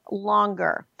live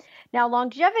longer? Now,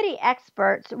 longevity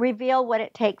experts reveal what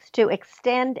it takes to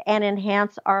extend and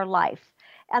enhance our life.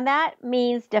 And that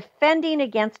means defending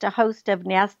against a host of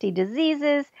nasty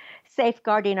diseases,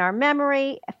 safeguarding our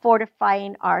memory,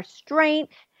 fortifying our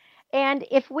strength. And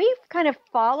if we kind of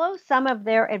follow some of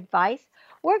their advice,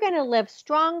 we're going to live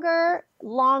stronger,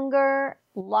 longer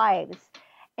lives.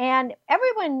 And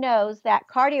everyone knows that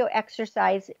cardio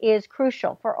exercise is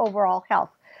crucial for overall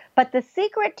health. But the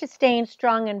secret to staying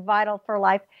strong and vital for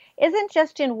life isn't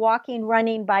just in walking,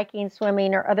 running, biking,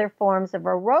 swimming, or other forms of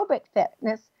aerobic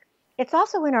fitness. It's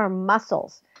also in our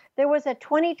muscles. There was a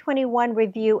 2021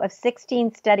 review of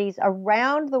 16 studies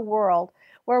around the world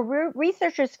where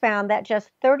researchers found that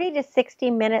just 30 to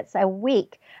 60 minutes a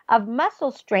week of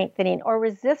muscle strengthening or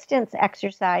resistance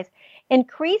exercise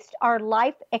increased our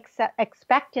life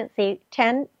expectancy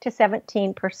 10 to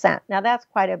 17%. Now, that's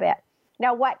quite a bit.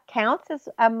 Now, what counts as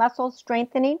muscle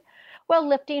strengthening? Well,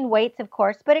 lifting weights, of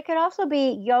course, but it could also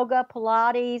be yoga,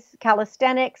 Pilates,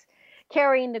 calisthenics,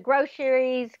 carrying the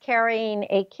groceries, carrying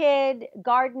a kid,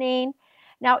 gardening.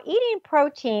 Now, eating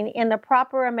protein in the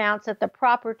proper amounts at the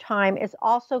proper time is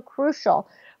also crucial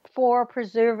for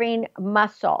preserving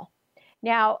muscle.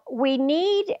 Now, we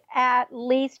need at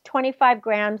least 25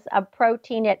 grams of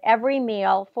protein at every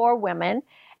meal for women,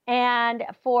 and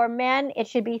for men, it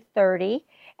should be 30.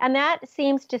 And that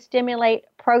seems to stimulate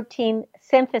protein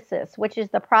synthesis, which is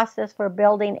the process for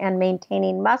building and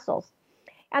maintaining muscles.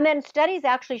 And then studies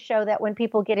actually show that when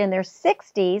people get in their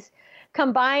 60s,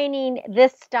 combining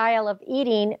this style of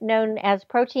eating, known as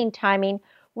protein timing,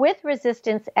 with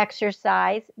resistance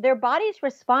exercise, their bodies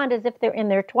respond as if they're in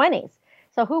their 20s.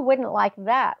 So who wouldn't like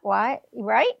that? Why?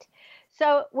 Right?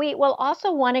 So we will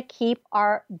also want to keep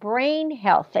our brain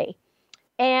healthy.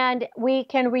 And we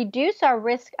can reduce our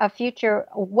risk of future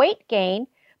weight gain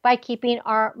by keeping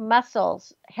our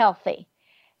muscles healthy.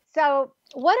 So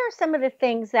what are some of the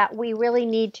things that we really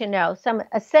need to know? Some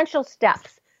essential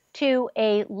steps to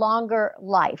a longer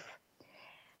life.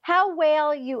 How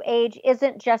well you age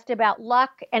isn't just about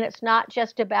luck, and it's not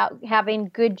just about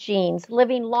having good genes.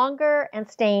 Living longer and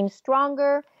staying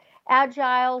stronger,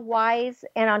 agile, wise,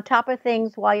 and on top of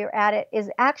things while you're at it is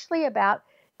actually about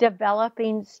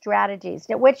developing strategies,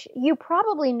 which you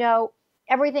probably know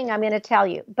everything I'm going to tell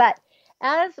you. But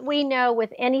as we know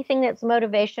with anything that's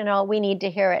motivational, we need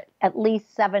to hear it at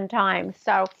least 7 times.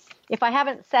 So if I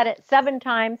haven't said it 7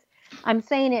 times, I'm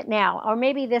saying it now. Or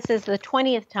maybe this is the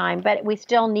 20th time, but we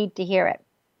still need to hear it.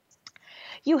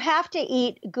 You have to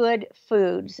eat good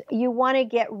foods. You want to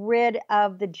get rid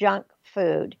of the junk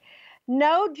food.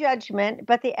 No judgment,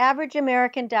 but the average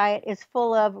American diet is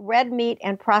full of red meat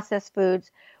and processed foods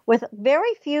with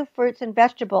very few fruits and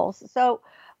vegetables. So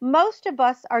most of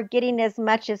us are getting as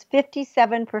much as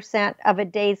 57% of a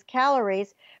day's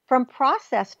calories from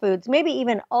processed foods, maybe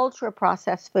even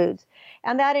ultra-processed foods.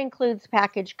 And that includes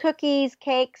packaged cookies,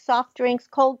 cakes, soft drinks,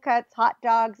 cold cuts, hot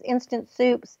dogs, instant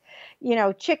soups,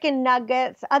 chicken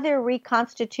nuggets, other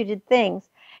reconstituted things.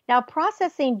 Now,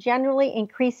 processing generally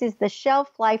increases the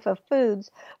shelf life of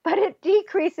foods, but it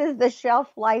decreases the shelf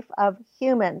life of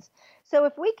humans. So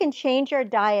if we can change our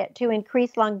diet to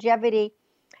increase longevity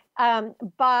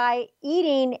by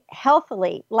eating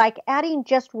healthily, like adding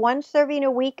just 1 serving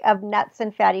a week of nuts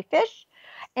and fatty fish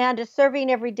and a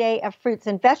serving every day of fruits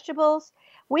and vegetables,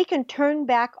 we can turn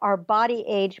back our body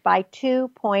age by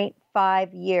 2.5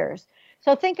 years.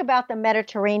 So think about the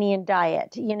Mediterranean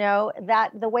diet,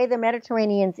 that the way the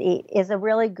Mediterraneans eat is a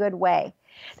really good way.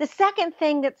 The second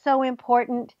thing that's so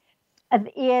important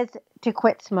is to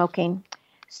quit smoking.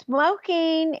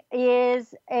 Smoking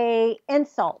is an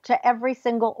insult to every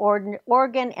single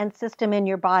organ and system in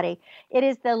your body. It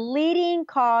is the leading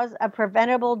cause of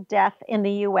preventable death in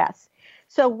the U.S.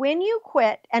 So when you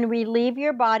quit and relieve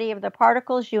your body of the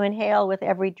particles you inhale with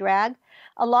every drag,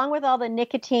 along with all the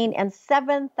nicotine and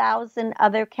 7,000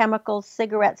 other chemicals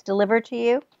cigarettes deliver to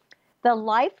you, the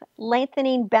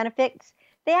life-lengthening benefits,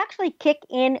 they actually kick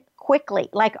in quickly,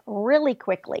 like really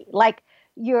quickly, like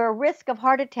your risk of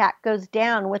heart attack goes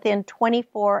down within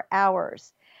 24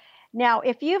 hours. Now,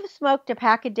 if you've smoked a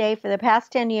pack a day for the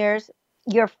past 10 years,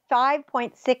 you're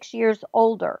 5.6 years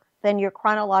older than your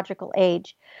chronological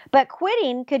age. But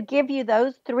quitting could give you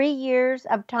those 3 years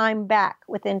of time back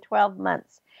within 12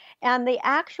 months. And the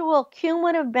actual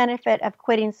cumulative benefit of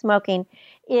quitting smoking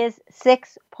is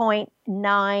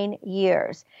 6.9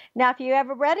 years. Now,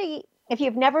 if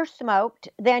you've never smoked,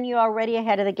 then you're already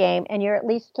ahead of the game, and you're at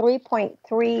least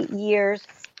 3.3 years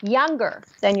younger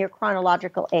than your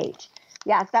chronological age.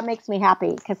 Yes, that makes me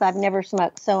happy because I've never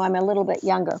smoked, so I'm a little bit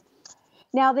younger.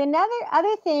 Now, the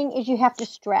other thing is you have to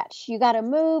stretch. You got to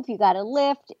move, you got to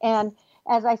lift, and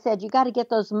as I said, you got to get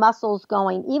those muscles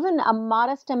going. Even a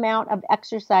modest amount of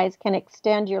exercise can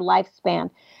extend your lifespan.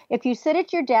 If you sit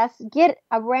at your desk, get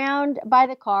around by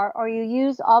the car, or you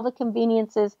use all the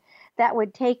conveniences that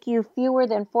would take you fewer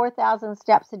than 4,000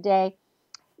 steps a day,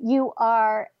 you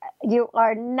are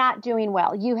not doing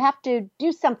well. You have to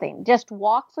do something. Just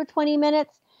walk for 20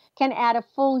 minutes can add a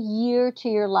full year to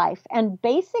your life. And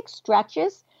basic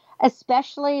stretches,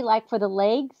 especially like for the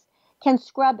legs, can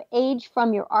scrub age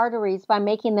from your arteries by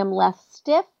making them less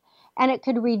stiff, and it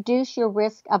could reduce your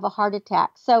risk of a heart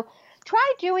attack. So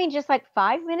try doing just like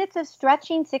 5 minutes of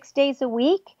stretching 6 days a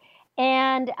week.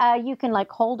 And you can like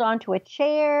hold on to a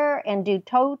chair and do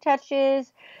toe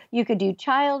touches. You could do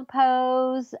child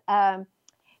pose. And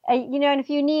if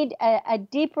you need a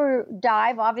deeper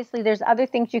dive, obviously there's other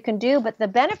things you can do, but the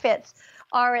benefits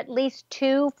are at least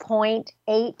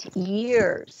 2.8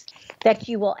 years that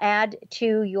you will add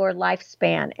to your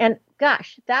lifespan. And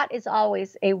gosh, that is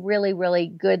always a really, really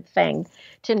good thing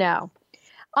to know.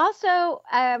 Also,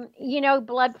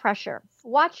 blood pressure.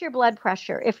 Watch your blood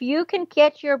pressure. If you can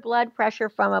get your blood pressure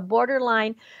from a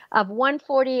borderline of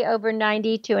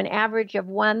 140/90 to an average of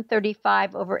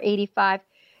 135/85,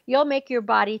 you'll make your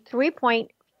body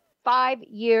 3.5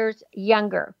 years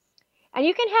younger. And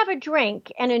you can have a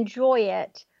drink and enjoy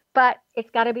it, but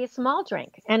it's got to be a small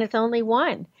drink, and it's only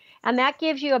one. And that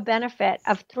gives you a benefit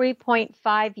of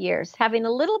 3.5 years. Having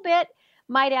a little bit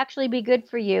might actually be good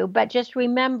for you, but just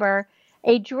remember,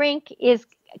 a drink is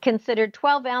considered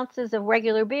 12 ounces of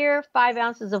regular beer, 5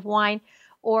 ounces of wine,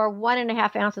 or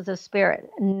 1.5 ounces of spirit.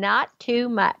 Not too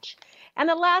much. And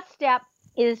the last step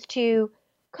is to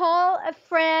call a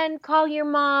friend, call your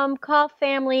mom, call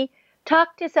family,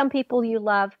 talk to some people you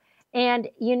love, and,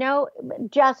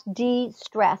 just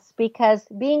de-stress, because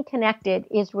being connected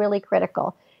is really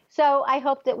critical. So I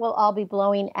hope that we'll all be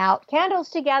blowing out candles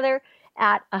together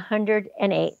at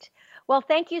 108. Well,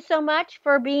 thank you so much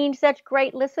for being such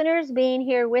great listeners, being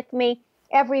here with me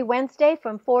every Wednesday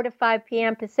from 4 to 5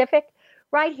 p.m. Pacific,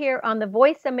 right here on the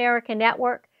Voice America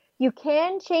Network. You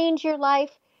can change your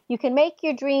life, you can make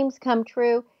your dreams come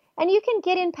true, and you can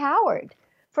get empowered.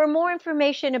 For more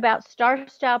information about Star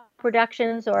Style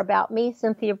Productions or about me,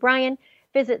 Cynthia Bryan,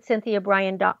 visit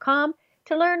CynthiaBryan.com.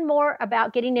 To learn more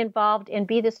about getting involved in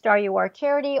Be the Star You Are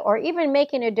charity, or even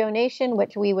making a donation,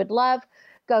 which we would love,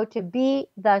 go to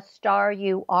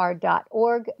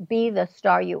BeTheStarYouAre.org,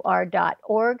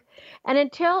 BeTheStarYouAre.org. And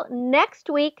until next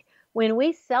week, when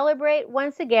we celebrate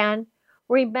once again,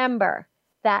 remember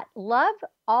that love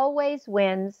always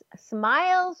wins,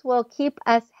 smiles will keep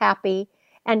us happy,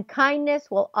 and kindness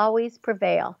will always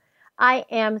prevail. I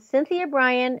am Cynthia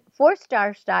Bryan for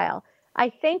Star Style. I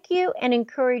thank you and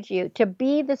encourage you to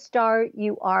be the star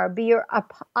you are. Be your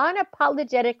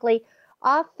unapologetically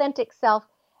authentic self,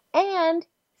 and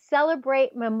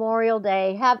celebrate Memorial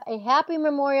Day. Have a happy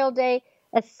Memorial Day,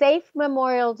 a safe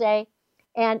Memorial Day,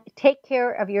 and take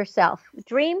care of yourself.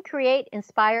 Dream, create,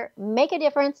 inspire, make a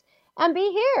difference, and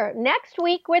be here next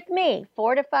week with me,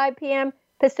 4 to 5 p.m.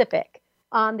 Pacific,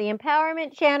 on the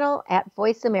Empowerment Channel at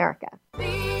Voice America.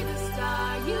 Be the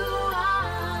star you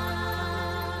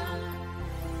are.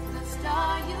 The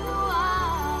star you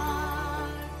are.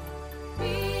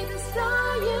 Be the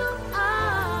star you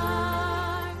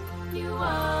are. You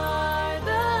are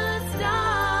the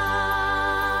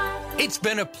star. It's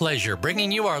been a pleasure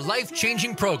bringing you our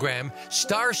life-changing program,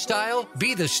 Star Style,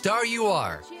 Be the Star You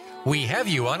Are. We have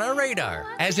you on our radar,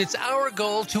 as it's our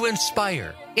goal to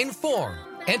inspire, inform,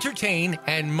 entertain,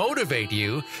 and motivate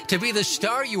you to be the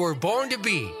star you were born to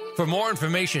be. For more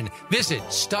information, visit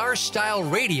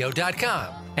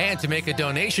starstyleradio.com. And to make a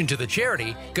donation to the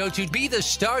charity, go to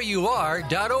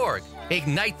BeTheStarYouAre.org.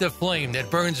 Ignite the flame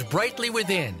that burns brightly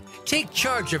within. Take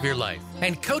charge of your life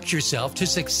and coach yourself to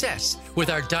success with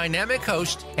our dynamic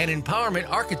host and empowerment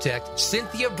architect,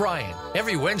 Cynthia Bryan,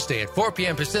 every Wednesday at 4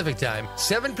 p.m. Pacific Time,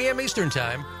 7 p.m. Eastern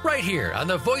Time, right here on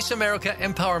the Voice America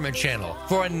Empowerment Channel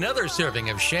for another serving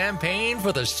of champagne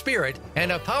for the spirit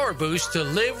and a power boost to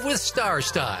live with Star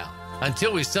Style.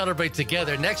 Until we celebrate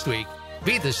together next week,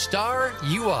 be the star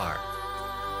you are.